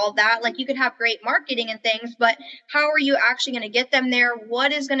marketing and all of that. Like, you could have great marketing and things, but how are you actually going to get them there?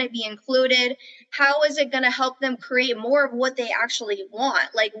 What is going to be included? How is it going to help them create more of what they actually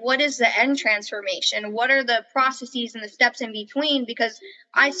want? Like, what is the end transformation? What are the processes and the steps in between? Because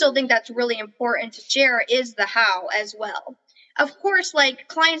I still think that's really important to share, is the how as well. Of course, like,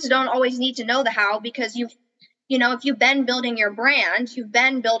 clients don't always need to know the how, because if you've been building your brand, you've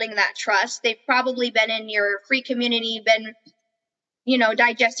been building that trust, they've probably been in your free community, been,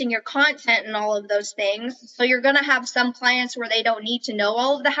 digesting your content and all of those things. So you're going to have some clients where they don't need to know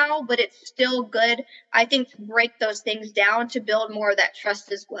all of the how, but it's still good, I think, to break those things down to build more of that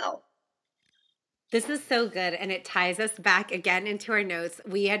trust as well. This is so good, and it ties us back again into our notes.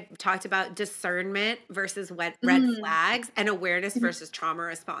 We had talked about discernment versus red flags, and awareness versus trauma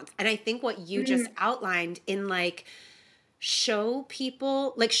response. And I think what you just outlined in like, show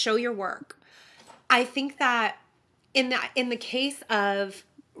people, like, show your work. I think that in the case of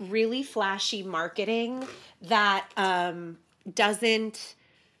really flashy marketing that doesn't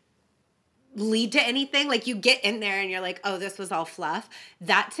lead to anything, like, you get in there and you're like, oh, this was all fluff.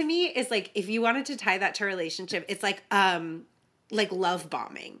 That to me is like, if you wanted to tie that to a relationship, it's like love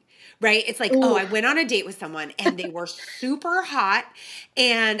bombing, right? It's like, oh, I went on a date with someone and they were super hot,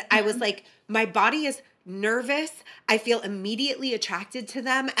 and I was like, my body is nervous. I feel immediately attracted to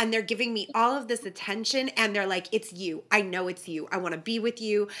them, and they're giving me all of this attention, and they're like, it's you. I know it's you. I want to be with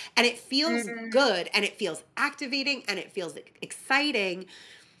you. And it feels good, and it feels activating, and it feels exciting.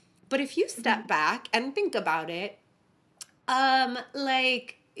 But if you step back and think about it,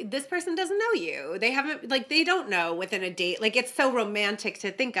 like, this person doesn't know you. They haven't, like, they don't know within a date. Like, it's so romantic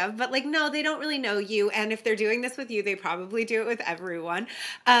to think of, but like, no, they don't really know you. And if they're doing this with you, they probably do it with everyone.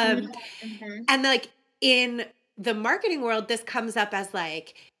 And like, in the marketing world, this comes up as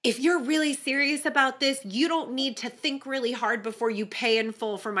like, if you're really serious about this, you don't need to think really hard before you pay in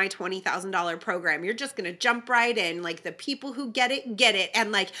full for my $20,000 program. You're just going to jump right in. Like, the people who get it, get it.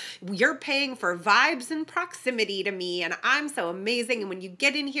 And like, you're paying for vibes and proximity to me, and I'm so amazing. And when you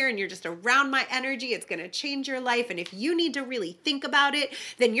get in here and you're just around my energy, it's going to change your life. And if you need to really think about it,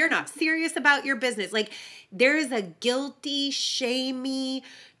 then you're not serious about your business. Like, there is a guilty, shamey,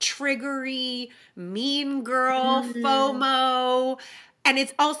 triggery, mean girl, FOMO. And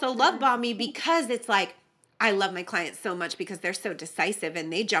it's also love bombing, because it's like, I love my clients so much because they're so decisive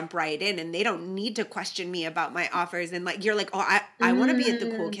and they jump right in and they don't need to question me about my offers. And like, you're like, oh, I want to be at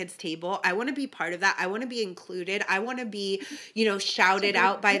the cool kids table. I want to be part of that. I want to be included. I want to be, shouted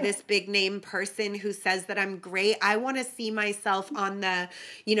out by this big name person who says that I'm great. I want to see myself on the,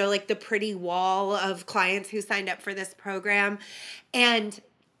 like the pretty wall of clients who signed up for this program. And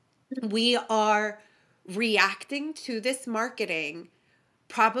we are reacting to this marketing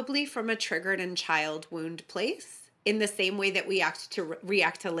probably from a triggered and child wound place, in the same way that we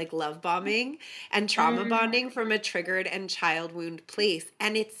react to like love bombing and trauma bonding from a triggered and child wound place.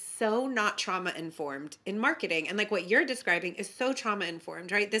 And it's so not trauma informed in marketing. And like what you're describing is so trauma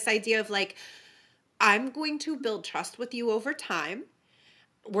informed, right? This idea of like, I'm going to build trust with you over time.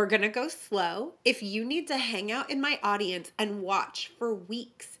 We're going to go slow. If you need to hang out in my audience and watch for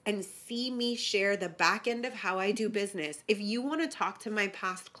weeks and see me share the back end of how I do business, if you want to talk to my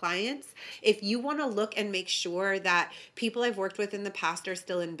past clients, if you want to look and make sure that people I've worked with in the past are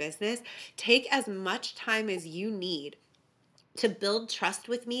still in business, take as much time as you need to build trust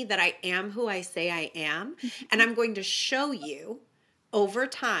with me that I am who I say I am. And I'm going to show you over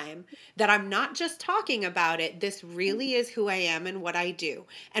time that I'm not just talking about it. This really is who I am and what I do.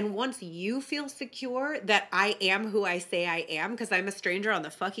 And once you feel secure that I am who I say I am, because I'm a stranger on the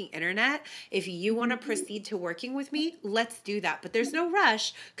fucking internet, if you want to proceed to working with me, let's do that. But there's no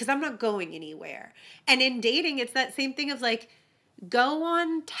rush because I'm not going anywhere. And in dating, it's that same thing of like, go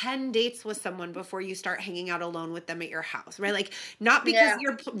on 10 dates with someone before you start hanging out alone with them at your house, right? Like, not because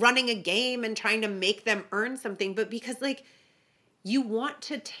you're running a game and trying to make them earn something, but because like, you want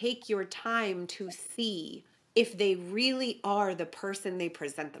to take your time to see if they really are the person they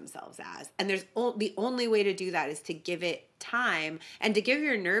present themselves as. And the only way to do that is to give it time and to give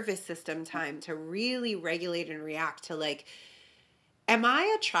your nervous system time to really regulate and react to like, am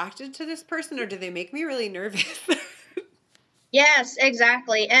I attracted to this person or do they make me really nervous? Yes,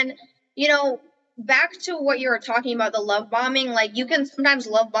 exactly. And, back to what you were talking about, the love bombing, like you can sometimes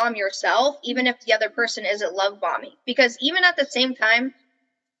love bomb yourself, even if the other person isn't love bombing. Because even at the same time,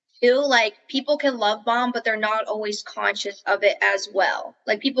 too, like people can love bomb, but they're not always conscious of it as well.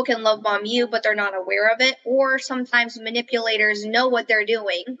 Like people can love bomb you, but they're not aware of it. Or sometimes manipulators know what they're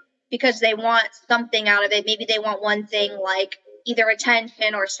doing because they want something out of it. Maybe they want one thing like either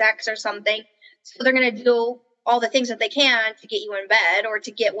attention or sex or something. So they're going to do all the things that they can to get you in bed or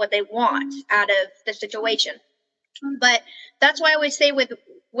to get what they want out of the situation. But that's why I always say with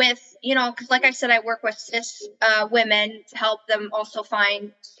because like I said, I work with cis women to help them also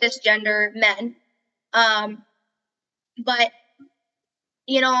find cisgender men. But,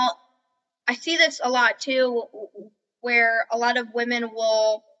 I see this a lot too, where a lot of women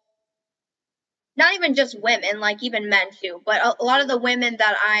will, not even just women, like even men too, but a lot of the women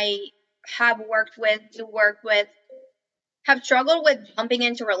that I have worked with, have struggled with jumping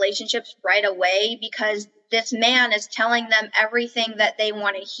into relationships right away because this man is telling them everything that they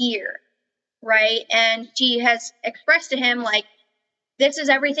want to hear, right? And she has expressed to him, like, this is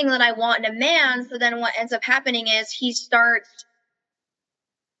everything that I want in a man. So then what ends up happening is he starts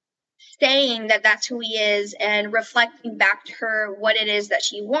saying that that's who he is and reflecting back to her what it is that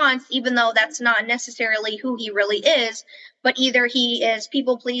she wants, even though that's not necessarily who he really is. But either he is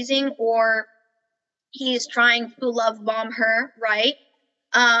people pleasing or he's trying to love bomb her, right?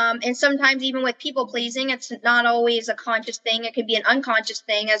 And sometimes even with people pleasing, it's not always a conscious thing. It could be an unconscious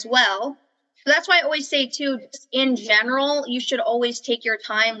thing as well. So that's why I always say too, just in general, you should always take your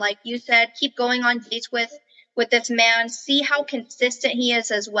time. Like you said, keep going on dates with this man, see how consistent he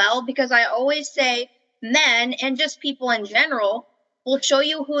is as well. Because I always say men and just people in general will show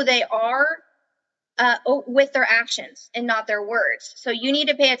you who they are with their actions and not their words. So you need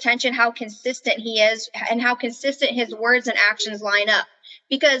to pay attention how consistent he is and how consistent his words and actions line up.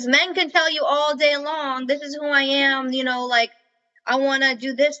 Because men can tell you all day long, this is who I am, like, I want to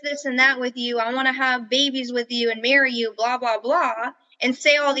do this, this, and that with you. I want to have babies with you and marry you, blah, blah, blah, and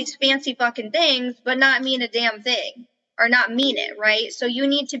say all these fancy fucking things, but not mean a damn thing or not mean it, right? So you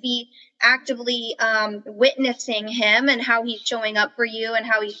need to be actively witnessing him and how he's showing up for you and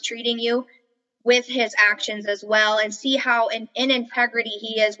how he's treating you with his actions as well, and see how in integrity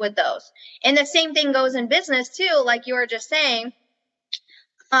he is with those. And the same thing goes in business too, like you were just saying.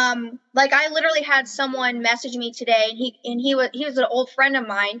 Like I literally had someone message me today, and he was an old friend of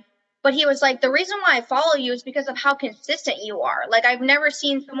mine, but he was like, the reason why I follow you is because of how consistent you are. Like I've never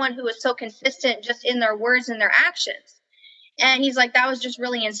seen someone who is so consistent just in their words and their actions. And he's like, that was just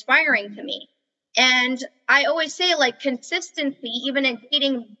really inspiring to me. And I always say, like, consistency, even in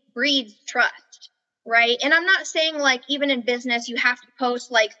dating, breeds trust. right? And I'm not saying like even in business, you have to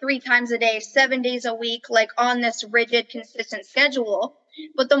post like 3 times a day, 7 days a week, like on this rigid, consistent schedule.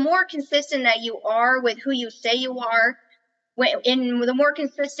 But the more consistent that you are with who you say you are, the more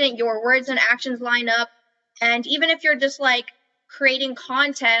consistent your words and actions line up. And even if you're just like creating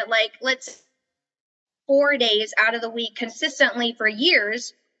content, like let's 4 days out of the week consistently for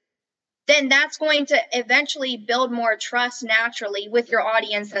years, then that's going to eventually build more trust naturally with your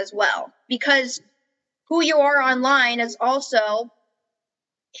audience as well. Because who you are online is also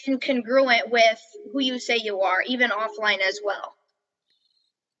incongruent with who you say you are, even offline as well.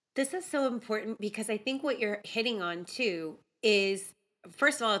 This is so important because I think what you're hitting on too is,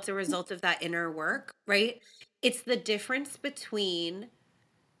 first of all, it's a result of that inner work, right? It's the difference between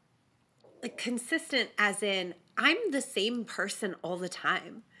like consistent as in I'm the same person all the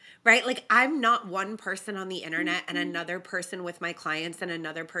time, right? Like I'm not one person on the internet and another person with my clients and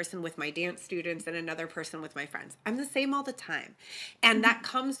another person with my dance students and another person with my friends. I'm the same all the time. And that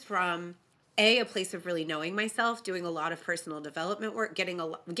comes from a place of really knowing myself, doing a lot of personal development work,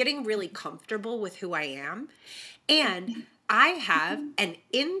 getting really comfortable with who I am. And I have an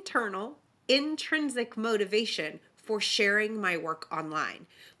intrinsic motivation for sharing my work online,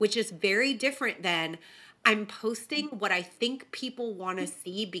 which is very different than I'm posting what I think people want to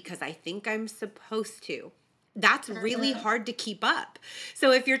see because I think I'm supposed to. That's really hard to keep up.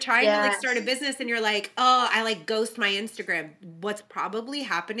 So if you're trying to like start a business and you're like, oh, I like ghost my Instagram, what's probably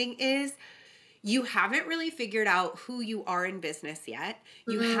happening is you haven't really figured out who you are in business yet.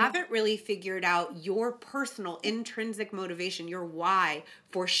 You haven't really figured out your personal intrinsic motivation, your why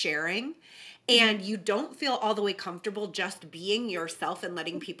for sharing. And you don't feel all the way comfortable just being yourself and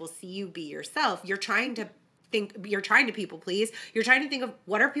letting people see you be yourself. You're trying to people please. You're trying to think of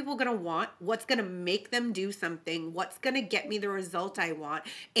what are people going to want? What's going to make them do something? What's going to get me the result I want?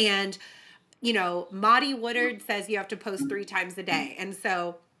 And, you know, Maddie Woodard says you have to post 3 times a day. And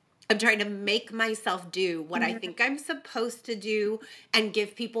so I'm trying to make myself do what I think I'm supposed to do and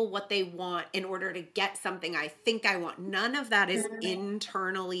give people what they want in order to get something I think I want. None of that is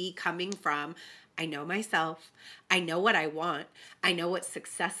internally coming from, I know myself. I know what I want. I know what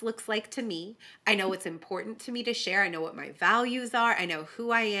success looks like to me. I know what's important to me to share. I know what my values are. I know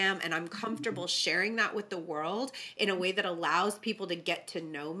who I am, and I'm comfortable sharing that with the world in a way that allows people to get to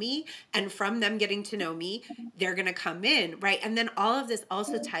know me. And from them getting to know me, they're going to come in, right? And then all of this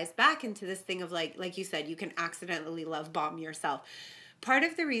also ties back into this thing of like you said, you can accidentally love bomb yourself. Part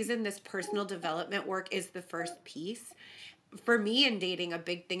of the reason this personal development work is the first piece, for me in dating, a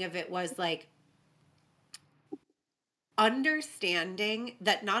big thing of it was like, understanding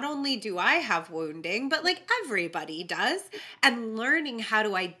that not only do I have wounding, but like everybody does, and learning how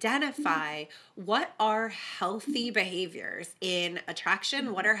to identify what are healthy behaviors in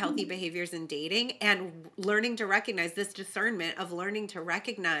attraction, what are healthy behaviors in dating, and learning to recognize this discernment of learning to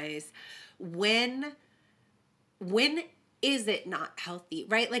recognize when is it not healthy,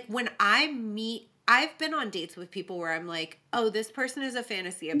 right? Like when I've been on dates with people where I'm like, oh, this person is a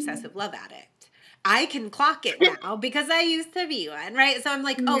fantasy obsessive love addict. I can clock it now because I used to be one, right? So I'm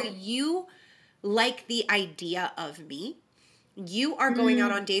like, oh, you like the idea of me. You are going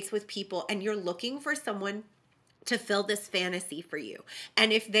out on dates with people and you're looking for someone to fill this fantasy for you.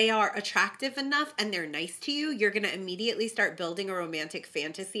 And if they are attractive enough and they're nice to you, you're going to immediately start building a romantic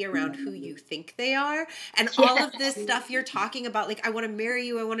fantasy around who you think they are. And all of this stuff you're talking about, like, I want to marry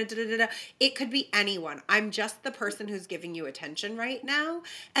you, I want to da-da-da-da. It could be anyone. I'm just the person who's giving you attention right now.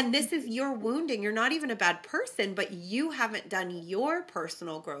 And this is your wounding. You're not even a bad person, but you haven't done your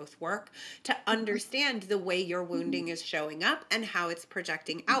personal growth work to understand the way your wounding is showing up and how it's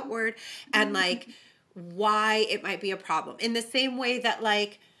projecting outward and like why it might be a problem. In the same way that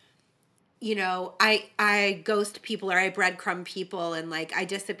like, you know, I ghost people or I breadcrumb people and like I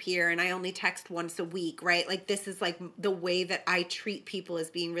disappear and I only text once a week, right? Like this is like the way that I treat people as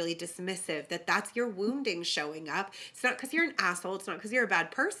being really dismissive, that's your wounding showing up. It's not because you're an asshole. It's not because you're a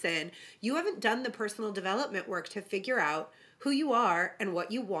bad person. You haven't done the personal development work to figure out who you are and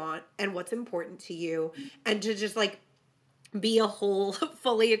what you want and what's important to you and to just like be a whole,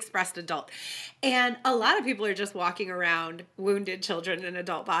 fully expressed adult. And a lot of people are just walking around wounded children in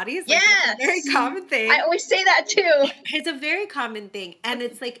adult bodies. Like, yes. It's a very common thing. I always say that too. It's a very common thing. And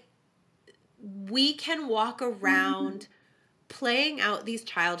it's like, we can walk around playing out these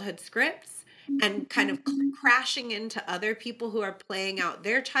childhood scripts and kind of crashing into other people who are playing out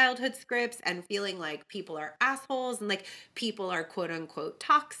their childhood scripts and feeling like people are assholes and like people are quote unquote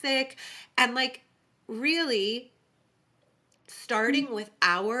toxic. And like, really, starting with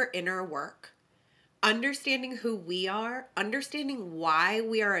our inner work, understanding who we are, understanding why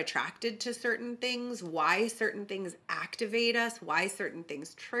we are attracted to certain things, why certain things activate us, why certain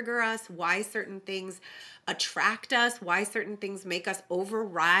things trigger us, why certain things attract us, why certain things make us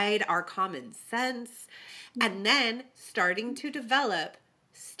override our common sense, and then starting to develop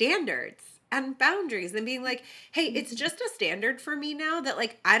standards and boundaries and being like, hey, it's just a standard for me now that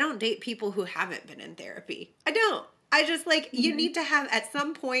like I don't date people who haven't been in therapy. I don't. I just like, you need to have at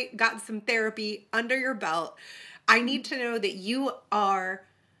some point gotten some therapy under your belt. I need to know that you are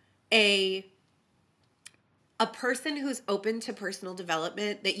a person who's open to personal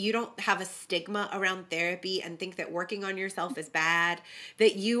development, that you don't have a stigma around therapy and think that working on yourself is bad,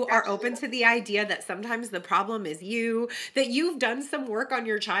 that you are open to the idea that sometimes the problem is you, that you've done some work on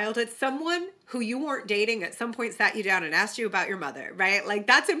your childhood. Someone who you weren't dating at some point sat you down and asked you about your mother, right? Like,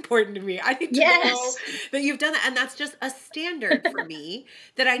 that's important to me. I need to know that you've done that. And that's just a standard for me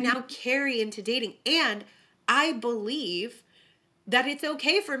that I now carry into dating. And I believe that it's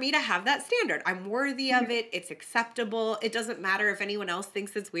okay for me to have that standard. I'm worthy of it. It's acceptable. It doesn't matter if anyone else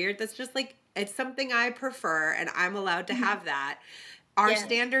thinks it's weird. That's just like, it's something I prefer, and I'm allowed to have that. Our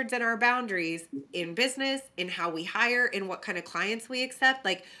standards and our boundaries in business, in how we hire, in what kind of clients we accept.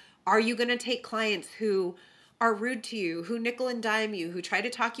 Like, are you going to take clients who are rude to you, who nickel and dime you, who try to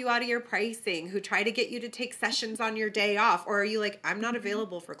talk you out of your pricing, who try to get you to take sessions on your day off? Or are you like, I'm not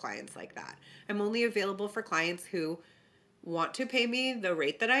available for clients like that. I'm only available for clients who want to pay me the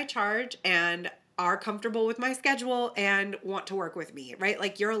rate that I charge and are comfortable with my schedule and want to work with me, right?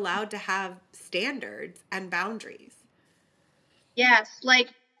 Like, you're allowed to have standards and boundaries. Yes. Like,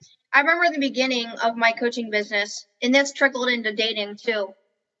 I remember in the beginning of my coaching business, and this trickled into dating too,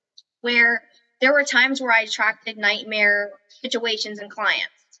 where there were times where I attracted nightmare situations and clients.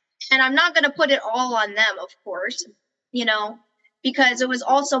 And I'm not going to put it all on them, of course, because it was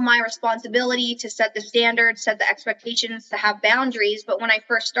also my responsibility to set the standards, set the expectations, to have boundaries. But when I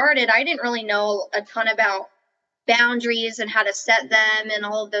first started, I didn't really know a ton about boundaries and how to set them and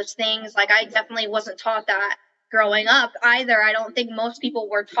all of those things. Like, I definitely wasn't taught that growing up either. I don't think most people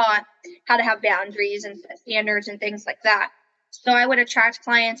were taught how to have boundaries and set standards and things like that. So I would attract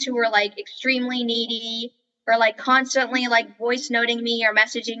clients who were like extremely needy, or like constantly like voice noting me or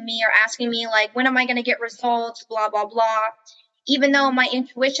messaging me or asking me like, when am I going to get results, blah, blah, blah. Even though my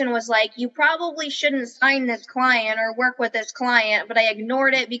intuition was like, you probably shouldn't sign this client or work with this client, but I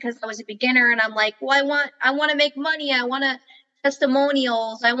ignored it because I was a beginner, and I'm like, well, I want to make money. I want to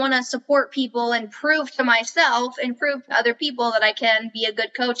testimonials. I want to support people and prove to myself and prove to other people that I can be a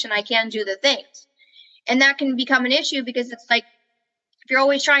good coach and I can do the things. And that can become an issue because it's like, if you're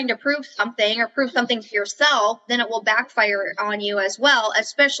always trying to prove something or prove something to yourself, then it will backfire on you as well,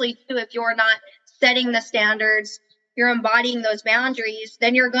 especially too if you're not setting the standards, you're embodying those boundaries,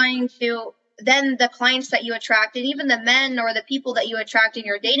 then then the clients that you attract, and even the men or the people that you attract in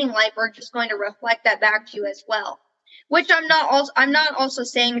your dating life, are just going to reflect that back to you as well. Which I'm not also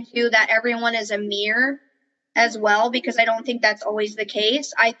saying too that everyone is a mirror as well, because I don't think that's always the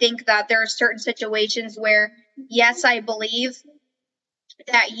case. I think that there are certain situations where, yes, I believe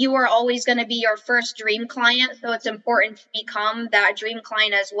that you are always going to be your first dream client. So it's important to become that dream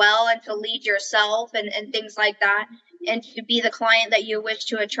client as well, and to lead yourself and things like that, and to be the client that you wish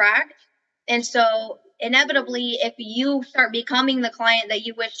to attract. And so inevitably, if you start becoming the client that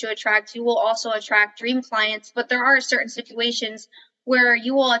you wish to attract, you will also attract dream clients. But there are certain situations where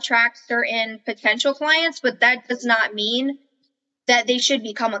you will attract certain potential clients, but that does not mean that they should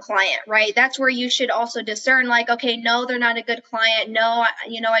become a client, right? That's where you should also discern, like, okay, no, they're not a good client. No,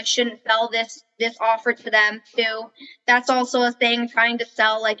 I shouldn't sell this offer to them too. That's also a thing, trying to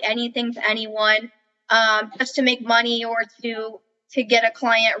sell like anything to anyone, just to make money or to get a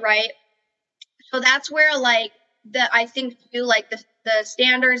client, right? So that's where I think too, like the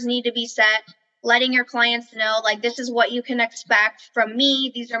standards need to be set, letting your clients know, like, this is what you can expect from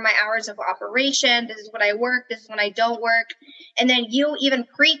me. These are my hours of operation. This is what I work. This is when I don't work. And then you even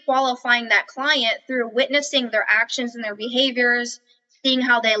pre-qualifying that client through witnessing their actions and their behaviors, seeing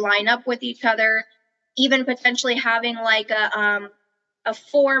how they line up with each other, even potentially having like a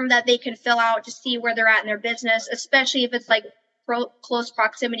form that they can fill out to see where they're at in their business, especially if it's like close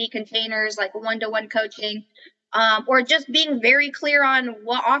proximity containers, like one-to-one coaching. Or just being very clear on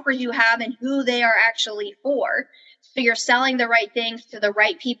what offers you have and who they are actually for. So you're selling the right things to the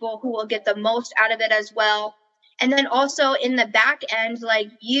right people who will get the most out of it as well. And then also in the back end, like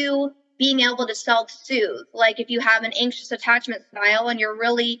you being able to self-soothe. Like if you have an anxious attachment style and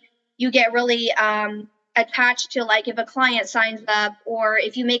you get really attached to, like, if a client signs up or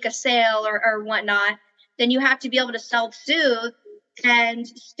if you make a sale or whatnot, then you have to be able to self-soothe and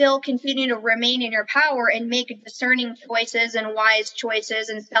still continue to remain in your power and make discerning choices and wise choices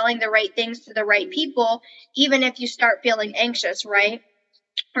and selling the right things to the right people, even if you start feeling anxious, right?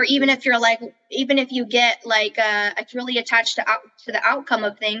 Or even if you're like, even if you get like really attached to the outcome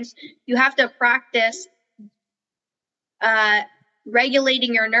of things, you have to practice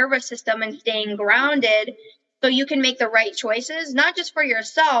regulating your nervous system and staying grounded so you can make the right choices, not just for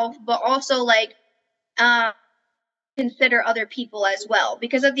yourself, but also like consider other people as well.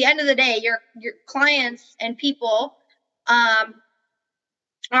 Because at the end of the day, your clients and people are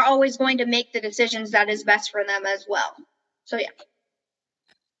always going to make the decisions that is best for them as well. So yeah.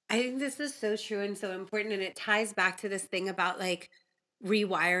 I think this is so true and so important. And it ties back to this thing about like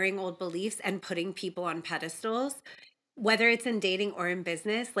rewiring old beliefs and putting people on pedestals. Whether it's in dating or in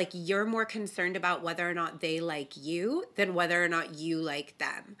business, like you're more concerned about whether or not they like you than whether or not you like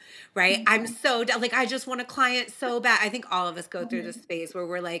them, right? I'm so like, I just want a client so bad. I think all of us go through this phase where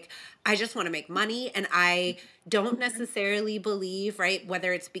we're like, I just want to make money. And I don't necessarily believe, right?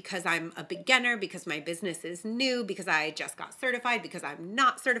 Whether it's because I'm a beginner, because my business is new, because I just got certified, because I'm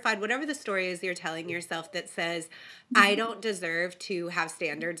not certified, whatever the story is you're telling yourself that says, I don't deserve to have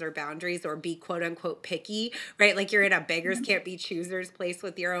standards or boundaries or be quote unquote picky, right? Like you're in a beggars can't be choosers place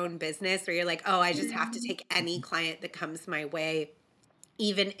with your own business where you're like, oh, I just have to take any client that comes my way,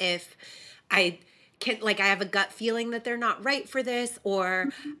 even if I can, like, I have a gut feeling that they're not right for this, or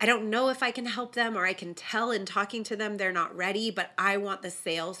I don't know if I can help them, or I can tell in talking to them they're not ready, but I want the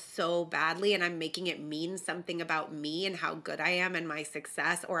sale so badly and I'm making it mean something about me and how good I am and my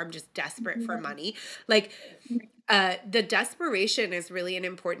success, or I'm just desperate for money. Like, the desperation is really an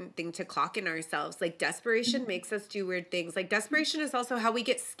important thing to clock in ourselves. Like desperation makes us do weird things. Like desperation is also how we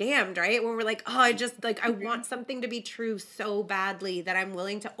get scammed, right? When we're like, oh, I just like, I want something to be true so badly that I'm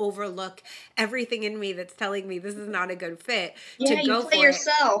willing to overlook everything in me that's telling me this is not a good fit to Yeah, you go play for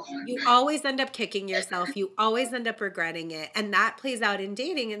yourself. it. You always end up kicking yourself. You always end up regretting it. And that plays out in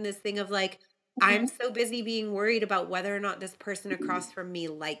dating in this thing of like, I'm so busy being worried about whether or not this person across from me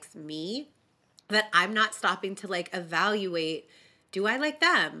likes me that I'm not stopping to like evaluate, do I like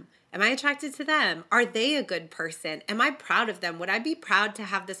them? Am I attracted to them? Are they a good person? Am I proud of them? Would I be proud to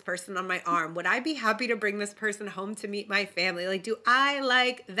have this person on my arm? Would I be happy to bring this person home to meet my family? Like, do I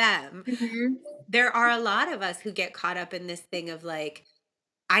like them? There are a lot of us who get caught up in this thing of like,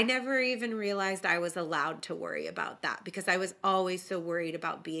 I never even realized I was allowed to worry about that because I was always so worried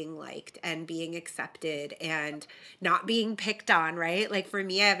about being liked and being accepted and not being picked on, right? Like for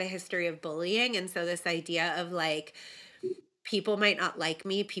me, I have a history of bullying. And so this idea of like, people might not like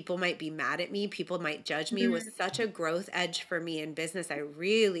me, people might be mad at me, people might judge me was such a growth edge for me in business. I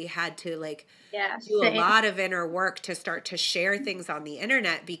really had to like do a lot of inner work to start to share things on the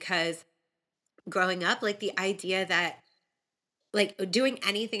internet because growing up, like the idea that like doing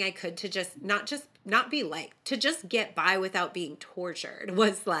anything I could to just not be liked, to just get by without being tortured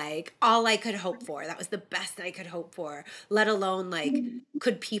was like all I could hope for. That was the best I could hope for, let alone like,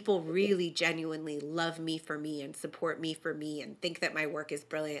 could people really genuinely love me for me and support me for me and think that my work is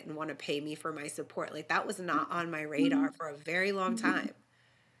brilliant and want to pay me for my support? Like that was not on my radar for a very long time.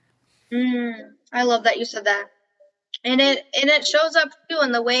 I love that you said that. And it shows up too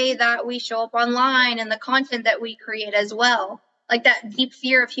in the way that we show up online and the content that we create as well. Like that deep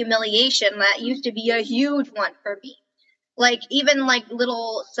fear of humiliation that used to be a huge one for me. Like even like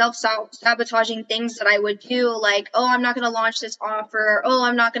little self-sabotaging things that I would do, like, oh, I'm not going to launch this offer. Oh,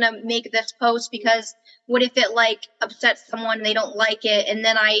 I'm not going to make this post because what if it like upsets someone, they don't like it. And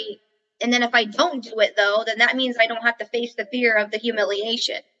then if I don't do it though, then that means I don't have to face the fear of the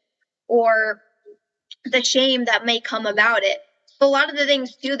humiliation or the shame that may come about it. So a lot of the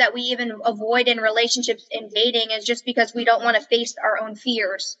things too that we even avoid in relationships and dating is just because we don't want to face our own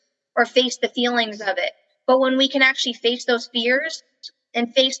fears or face the feelings of it. But when we can actually face those fears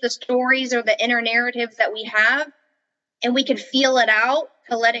and face the stories or the inner narratives that we have, and we can feel it out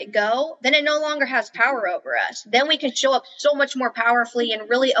to let it go, then it no longer has power over us. Then we can show up so much more powerfully and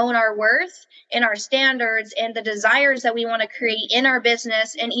really own our worth and our standards and the desires that we want to create in our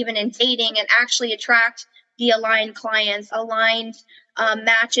business and even in dating, and actually attract the aligned clients, aligned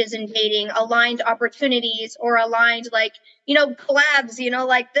matches in dating, aligned opportunities, or aligned like, collabs,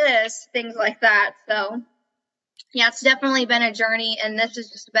 like this, things like that. So yeah, it's definitely been a journey, and this has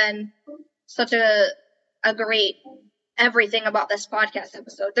just been such a great everything about this podcast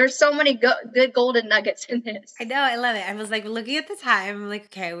episode. There's so many good golden nuggets in this. I know, I love it. I was like looking at the time. I'm like,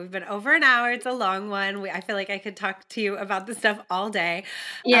 okay, we've been over an hour. It's a long one. I feel like I could talk to you about this stuff all day.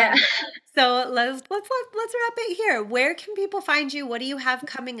 Yeah. So let's wrap it here. Where can people find you? What do you have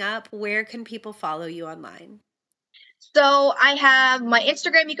coming up? Where can people follow you online? So I have my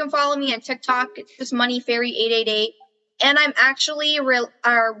Instagram. You can follow me, and TikTok. It's just moneyfairy888. And I'm actually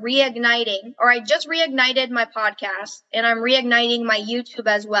reigniting, or I just reignited my podcast, and I'm reigniting my YouTube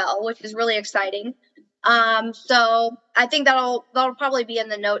as well, which is really exciting. So I think that'll probably be in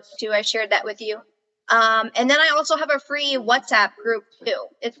the notes too. I shared that with you. And then I also have a free WhatsApp group too.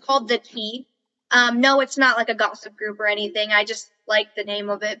 It's called The Tea. No, it's not like a gossip group or anything. I just like the name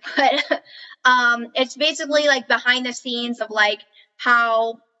of it, but it's basically like behind the scenes of like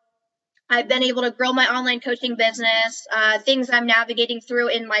how I've been able to grow my online coaching business, things I'm navigating through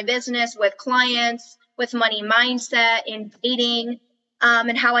in my business with clients, with money mindset, in dating,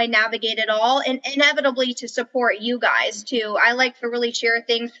 and how I navigate it all, and inevitably to support you guys too. I like to really share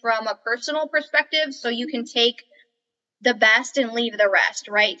things from a personal perspective so you can take the best and leave the rest,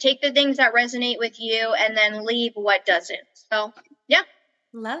 right? Take the things that resonate with you and then leave what doesn't. So, yeah.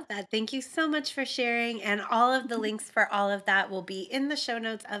 Love that. Thank you so much for sharing. And all of the links for all of that will be in the show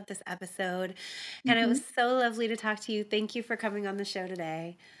notes of this episode. And it was so lovely to talk to you. Thank you for coming on the show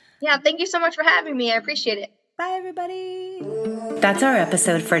today. Yeah, thank you so much for having me. I appreciate it. Bye, everybody. That's our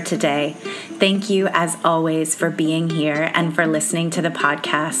episode for today. Thank you, as always, for being here and for listening to the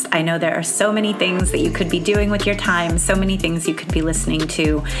podcast. I know there are so many things that you could be doing with your time, so many things you could be listening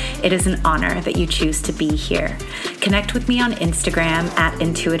to. It is an honor that you choose to be here. Connect with me on Instagram at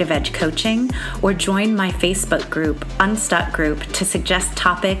Intuitive Edge Coaching, or join my Facebook group, Unstuck Group, to suggest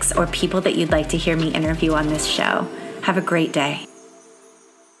topics or people that you'd like to hear me interview on this show. Have a great day.